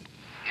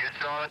 You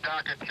saw the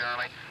docket,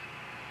 Charlie.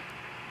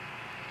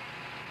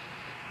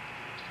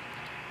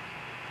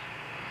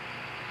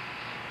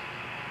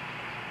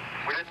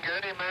 We didn't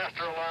get any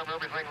master alarm.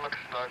 Everything looks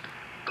snug.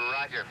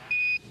 Roger.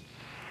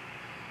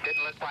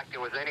 Didn't look like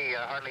there was any,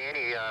 hardly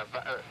any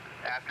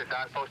after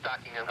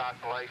post-docking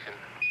oscillation.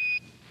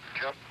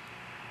 Yep.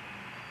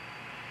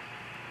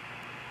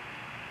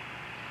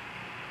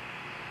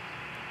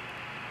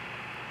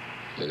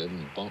 They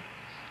didn't bump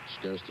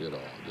scarcely at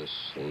all, just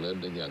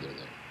slid together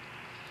there.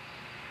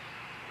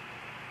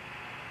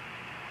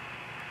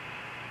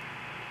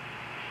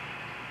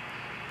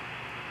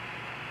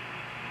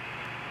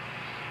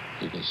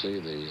 You can see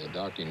the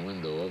docking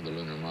window of the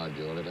lunar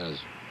module. It has,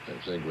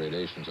 say,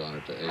 gradations on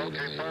it to aid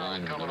in the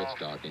alignment of its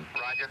docking.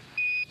 Roger.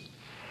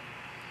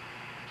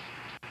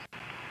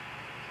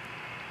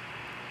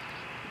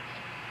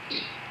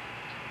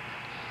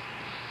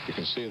 You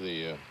can see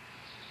the,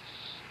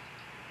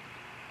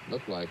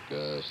 look like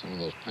some of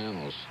those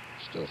panels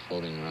still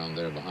floating around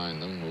there behind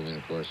them, moving,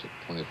 of course, at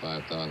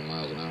 25,000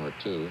 miles an hour,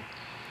 too.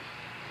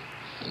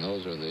 And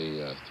those are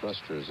the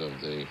thrusters of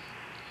the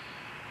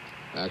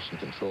action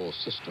control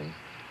system.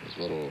 Those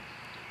little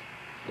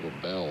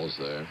bells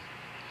there.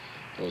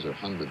 Those are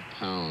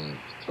 100-pound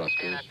thrusters.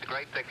 Yeah, that's a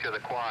great picture of the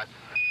quad.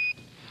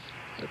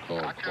 They're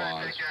called I'll try to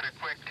quads. take you in a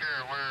quick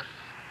tour.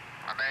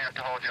 I may have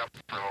to hold you up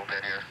for a little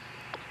bit here.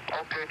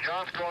 Okay,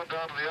 John's going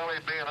down to the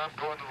LAB and I'm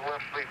going to the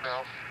left seat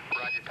now.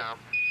 Roger, Tom.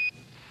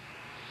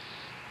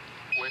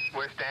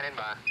 We're standing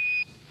by.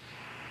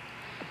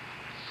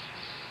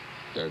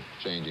 They're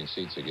changing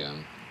seats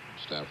again.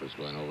 Stafford's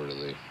going over to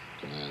the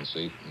command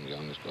seat, and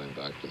Young is going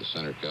back to the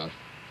center couch.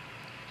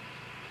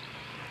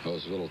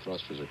 Those little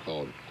thrusters are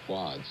called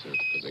quads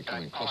because they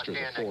come in clusters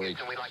of 4 each.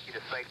 We'd like you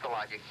to face the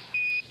logic.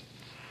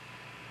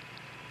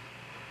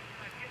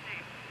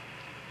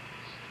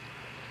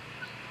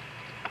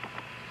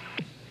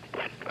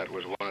 That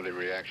was one of the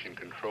reaction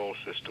control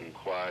system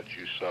quads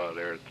you saw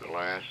there at the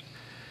last.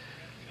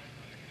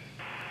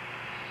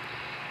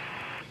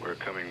 We're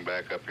coming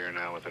back up here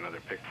now with another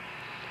picture.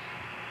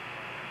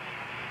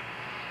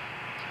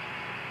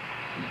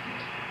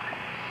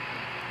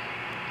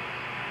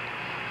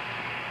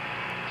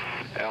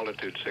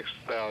 Altitude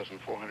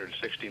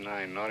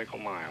 6,469 nautical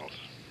miles.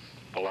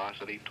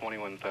 Velocity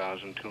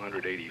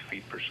 21,280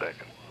 feet per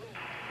second.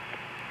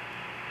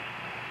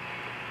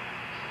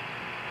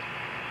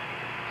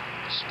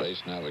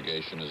 Space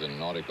navigation is in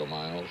nautical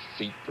miles,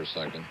 feet per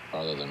second,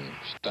 rather than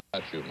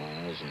statute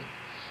miles and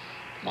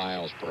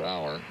miles per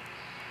hour.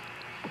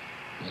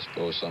 I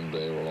suppose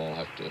someday we'll all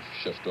have to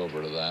shift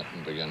over to that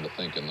and begin to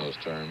think in those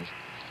terms.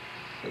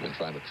 We've been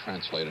trying to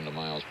translate into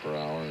miles per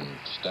hour and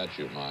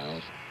statute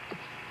miles,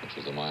 which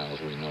is the miles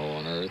we know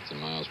on Earth, and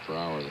miles per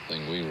hour, the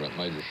thing we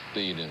measure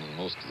speed in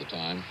most of the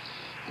time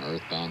in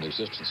earthbound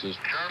existences.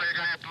 Charlie, you're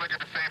going to have to look at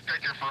the same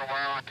picture for a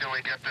while until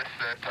we get this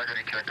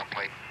integrity check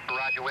complete.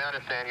 Roger, we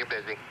understand you're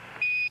busy.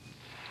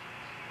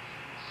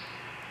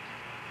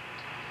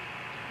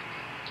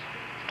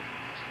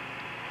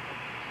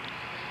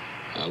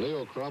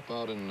 Leo Krupp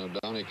out in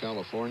Downey,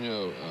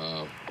 California.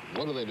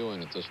 What are they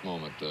doing at this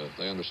moment?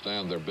 They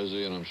understand they're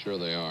busy, and I'm sure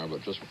they are,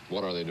 but just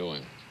what are they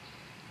doing?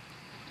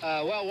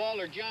 Well,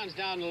 Walter, John's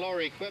down in the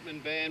lower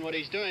equipment bay, and what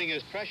he's doing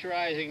is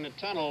pressurizing the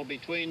tunnel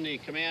between the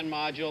command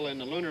module and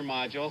the lunar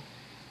module.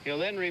 He'll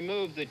then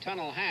remove the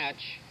tunnel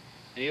hatch,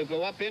 and he'll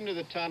go up into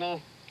the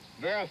tunnel,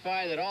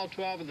 verify that all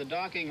 12 of the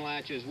docking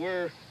latches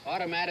were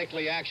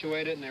automatically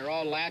actuated and they're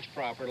all latched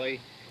properly.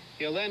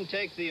 He'll then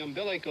take the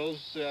umbilicals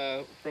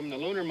from the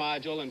lunar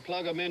module and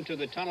plug them into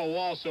the tunnel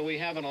wall so we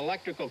have an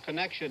electrical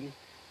connection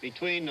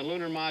between the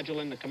lunar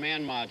module and the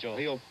command module.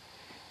 He'll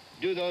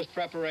do those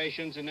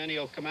preparations, and then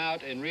he'll come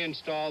out and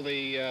reinstall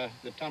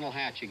the tunnel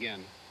hatch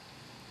again.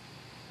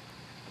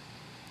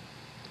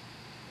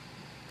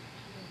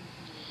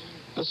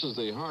 This is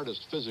the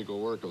hardest physical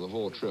work of the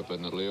whole trip,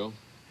 isn't it, Leo?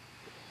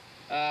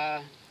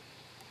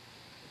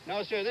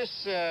 No,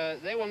 sir.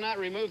 They will not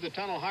remove the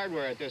tunnel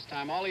hardware at this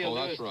time. All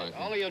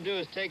he'll do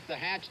is take the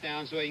hatch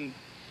down so he can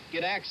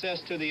get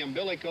access to the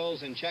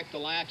umbilicals and check the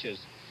latches.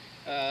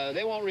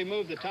 They won't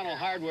remove the tunnel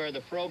hardware,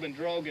 the probe and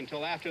drogue,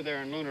 until after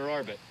they're in lunar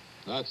orbit.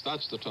 That's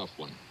the tough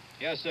one.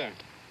 Yes, sir.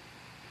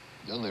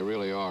 Then they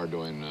really are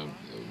doing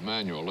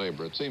manual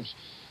labor. It seems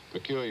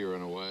peculiar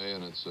in a way,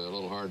 and it's a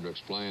little hard to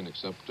explain,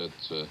 except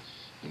it's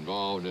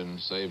involved in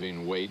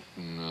saving weight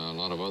and a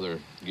lot of other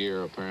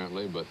gear,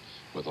 apparently. But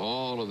with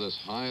all of this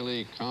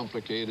highly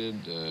complicated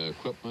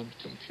equipment,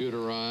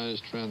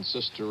 computerized,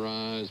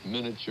 transistorized,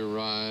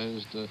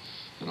 miniaturized,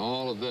 and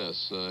all of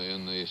this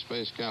in the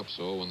space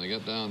capsule, when they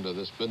get down to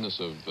this business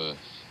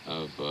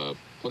of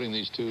putting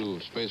these two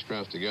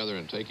spacecraft together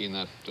and taking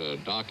that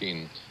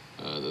docking,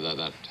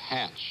 that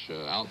hatch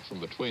out from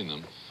between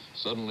them,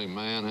 suddenly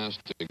man has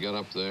to get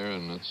up there,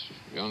 and it's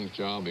Young's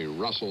job. He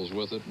wrestles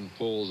with it and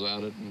pulls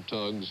at it and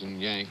tugs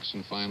and yanks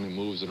and finally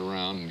moves it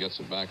around and gets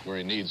it back where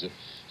he needs it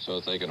so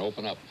that they can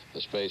open up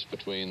the space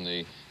between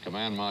the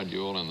command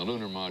module and the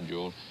lunar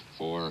module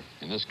for,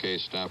 in this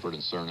case, Stafford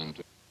and Cernan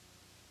to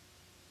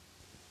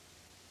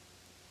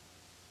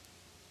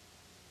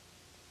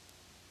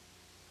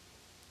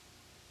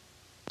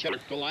check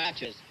the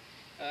latches.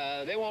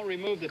 They won't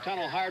remove the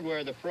tunnel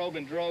hardware, the probe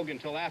and drogue,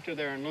 until after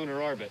they're in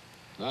lunar orbit.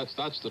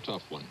 That's the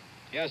tough one.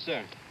 Yes,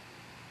 sir.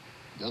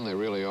 Then they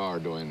really are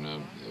doing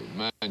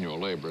manual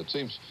labor. It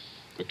seems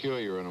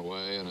peculiar in a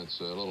way, and it's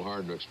a little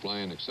hard to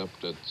explain, except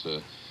it's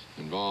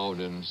involved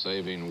in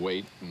saving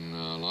weight and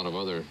a lot of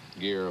other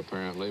gear,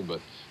 apparently. But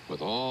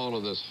with all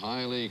of this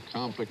highly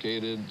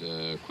complicated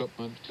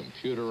equipment,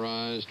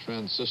 computerized,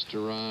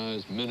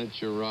 transistorized,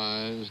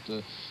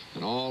 miniaturized,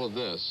 and all of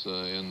this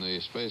in the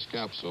space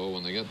capsule,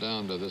 when they get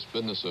down to this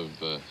business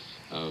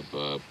of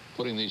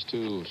putting these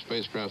two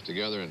spacecraft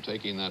together and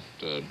taking that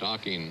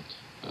docking,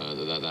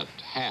 that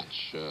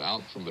hatch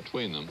out from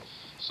between them,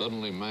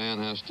 suddenly man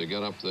has to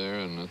get up there,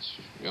 and it's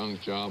Young's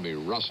job. He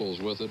wrestles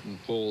with it and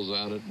pulls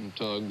at it and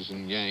tugs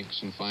and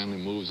yanks and finally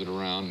moves it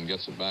around and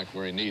gets it back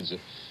where he needs it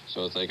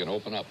so that they can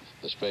open up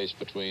the space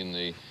between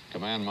the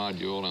command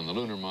module and the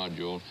lunar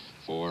module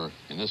for,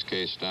 in this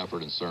case,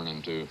 Stafford and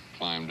Cernan to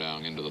climb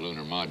down into the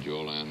lunar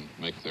module and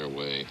make their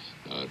way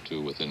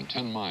to within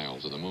 10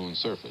 miles of the moon's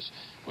surface,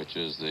 which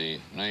is the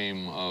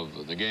name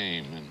of the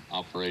game in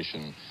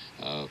Operation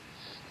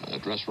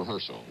Dress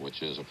Rehearsal,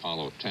 which is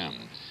Apollo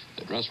 10.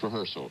 The dress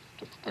rehearsal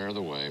to prepare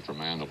the way for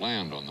man to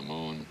land on the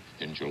moon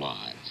in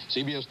July.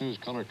 CBS News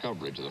color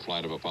coverage of the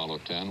flight of Apollo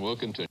 10 will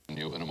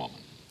continue in a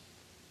moment.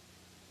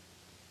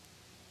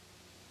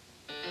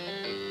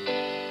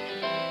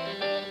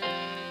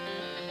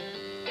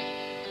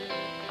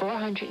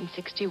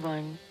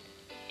 .461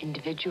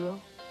 individual,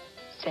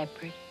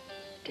 separate,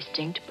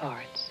 distinct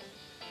parts.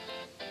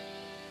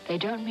 They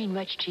don't mean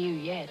much to you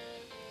yet.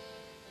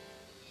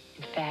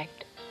 In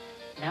fact,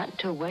 not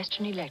until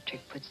Western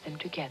Electric puts them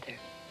together.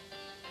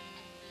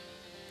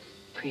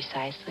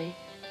 Precisely,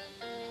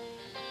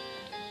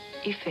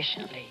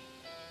 efficiently.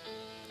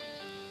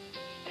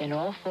 Then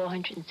all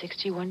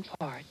 461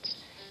 parts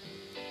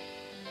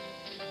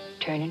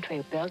turn into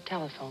a Bell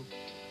telephone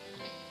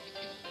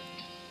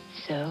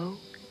so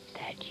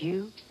that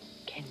you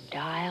can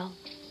dial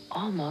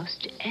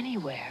almost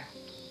anywhere.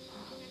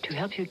 To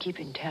help you keep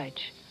in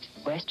touch,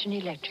 Western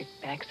Electric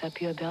backs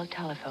up your Bell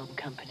telephone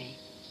company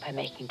by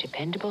making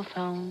dependable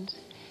phones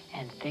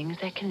and things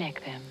that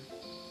connect them.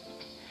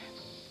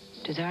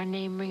 Does our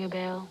name ring a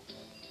bell?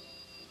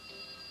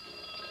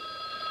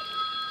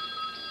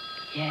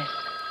 Yes,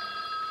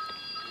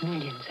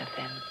 millions of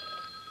them.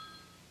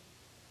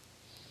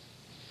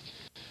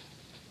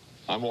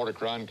 I'm Walter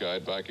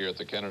Cronkite back here at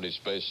the Kennedy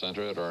Space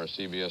Center at our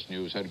CBS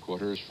News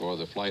headquarters for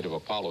the flight of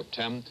Apollo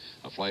 10,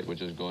 a flight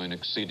which is going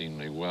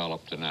exceedingly well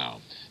up to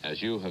now.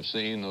 As you have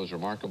seen those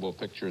remarkable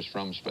pictures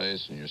from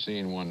space, and you're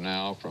seeing one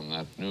now from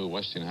that new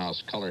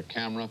Westinghouse color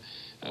camera,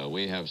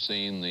 we have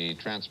seen the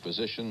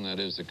transposition, that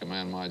is the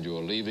command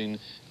module leaving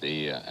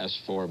the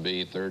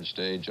S4B third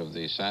stage of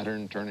the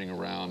Saturn, turning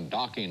around,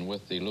 docking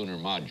with the lunar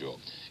module.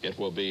 It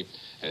will be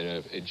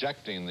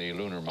ejecting the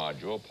lunar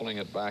module, pulling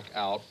it back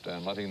out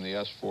and letting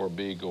the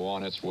S4B go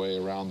on its way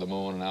around the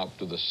moon and out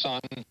to the sun.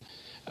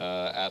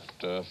 at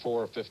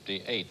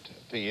 4:58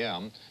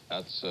 p.m.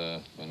 That's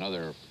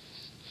another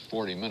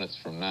 40 minutes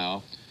from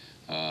now,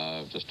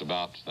 just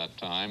about that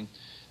time.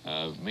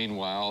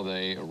 Meanwhile,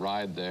 they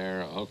ride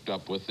there hooked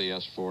up with the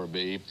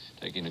S-4B,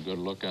 taking a good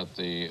look at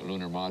the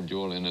lunar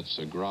module in its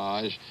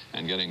garage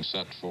and getting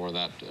set for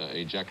that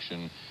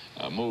ejection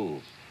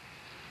move.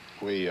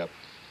 We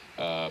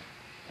are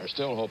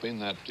still hoping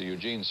that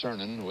Eugene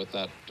Cernan, with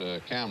that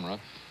camera,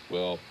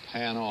 will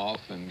pan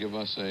off and give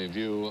us a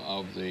view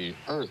of the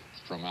Earth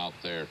from out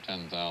there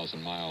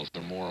 10,000 miles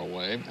or more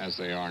away, as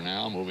they are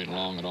now, moving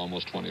along at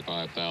almost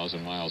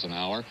 25,000 miles an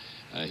hour.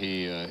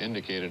 He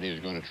indicated he was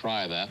going to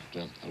try that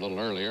a little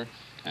earlier,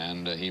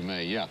 and he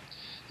may yet.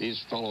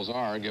 These fellows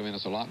are giving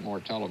us a lot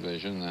more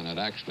television than had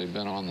actually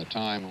been on the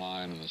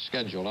timeline and the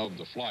schedule of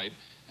the flight,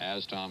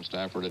 as Tom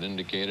Stafford had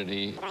indicated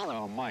he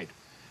might.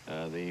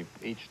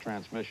 Each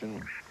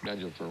transmission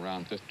scheduled for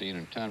around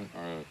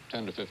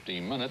 10 to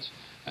 15 minutes,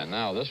 and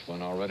now this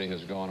one already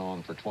has gone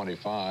on for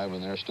 25,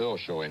 and they're still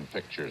showing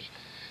pictures.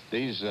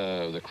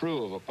 The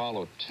crew of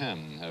Apollo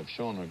 10 have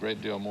shown a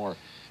great deal more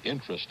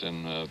interest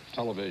in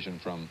television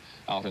from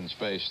out in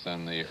space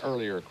than the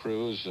earlier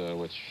crews,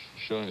 which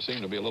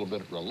seem to be a little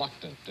bit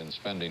reluctant in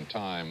spending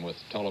time with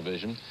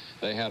television.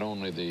 They had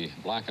only the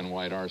black and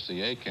white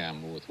RCA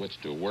camera with which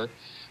to work,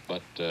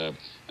 but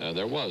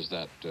there was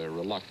that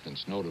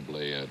reluctance,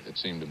 noticeably, it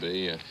seemed to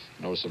be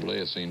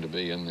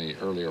in the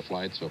earlier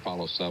flights of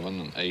Apollo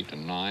 7 and 8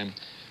 and 9.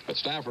 But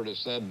Stafford has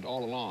said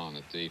all along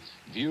that the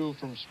view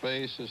from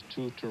space is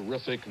too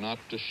terrific not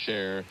to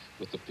share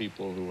with the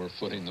people who are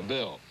footing the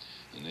bill.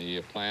 And he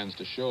plans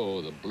to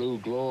show the blue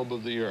globe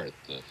of the Earth,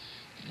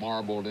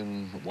 marbled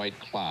in white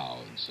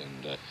clouds.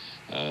 And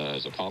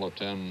as Apollo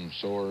 10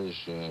 soars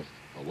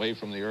away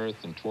from the Earth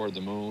and toward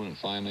the moon, and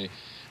finally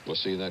we'll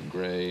see that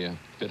gray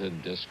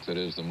pitted disk that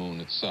is the moon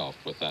itself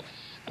with that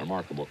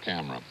remarkable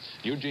camera.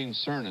 Eugene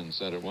Cernan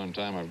said at one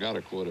time, I've got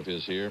a quote of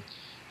his here,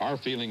 "Our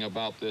feeling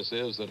about this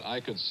is that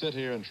I could sit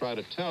here and try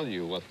to tell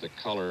you what the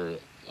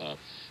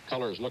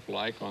colors look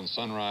like on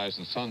sunrise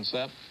and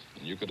sunset,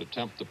 and you could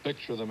attempt to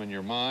picture them in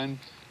your mind.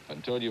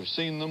 Until you've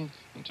seen them,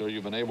 until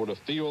you've been able to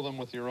feel them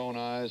with your own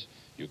eyes,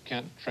 you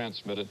can't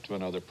transmit it to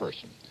another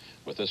person.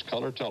 With this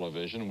color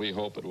television, we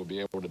hope it will be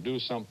able to do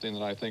something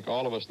that I think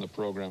all of us in the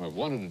program have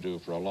wanted to do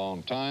for a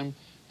long time,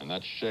 and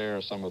that's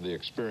share some of the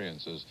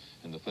experiences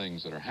and the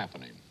things that are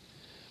happening."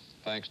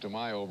 Thanks to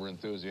my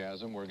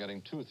over-enthusiasm, we're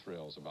getting two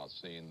thrills about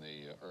seeing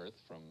the Earth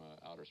from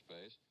outer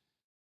space.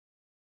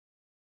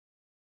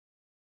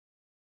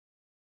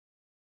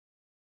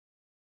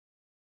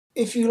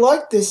 If you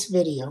like this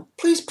video,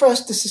 please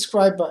press the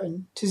subscribe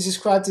button to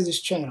subscribe to this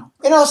channel,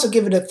 and also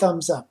give it a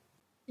thumbs up.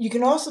 You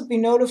can also be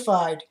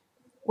notified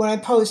when I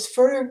post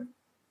further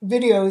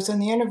videos on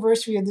the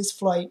anniversary of this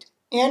flight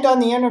and on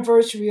the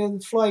anniversary of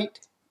the flight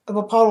of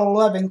Apollo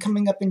 11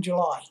 coming up in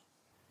July.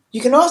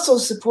 You can also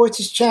support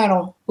this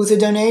channel with a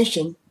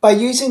donation by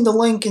using the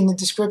link in the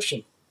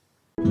description.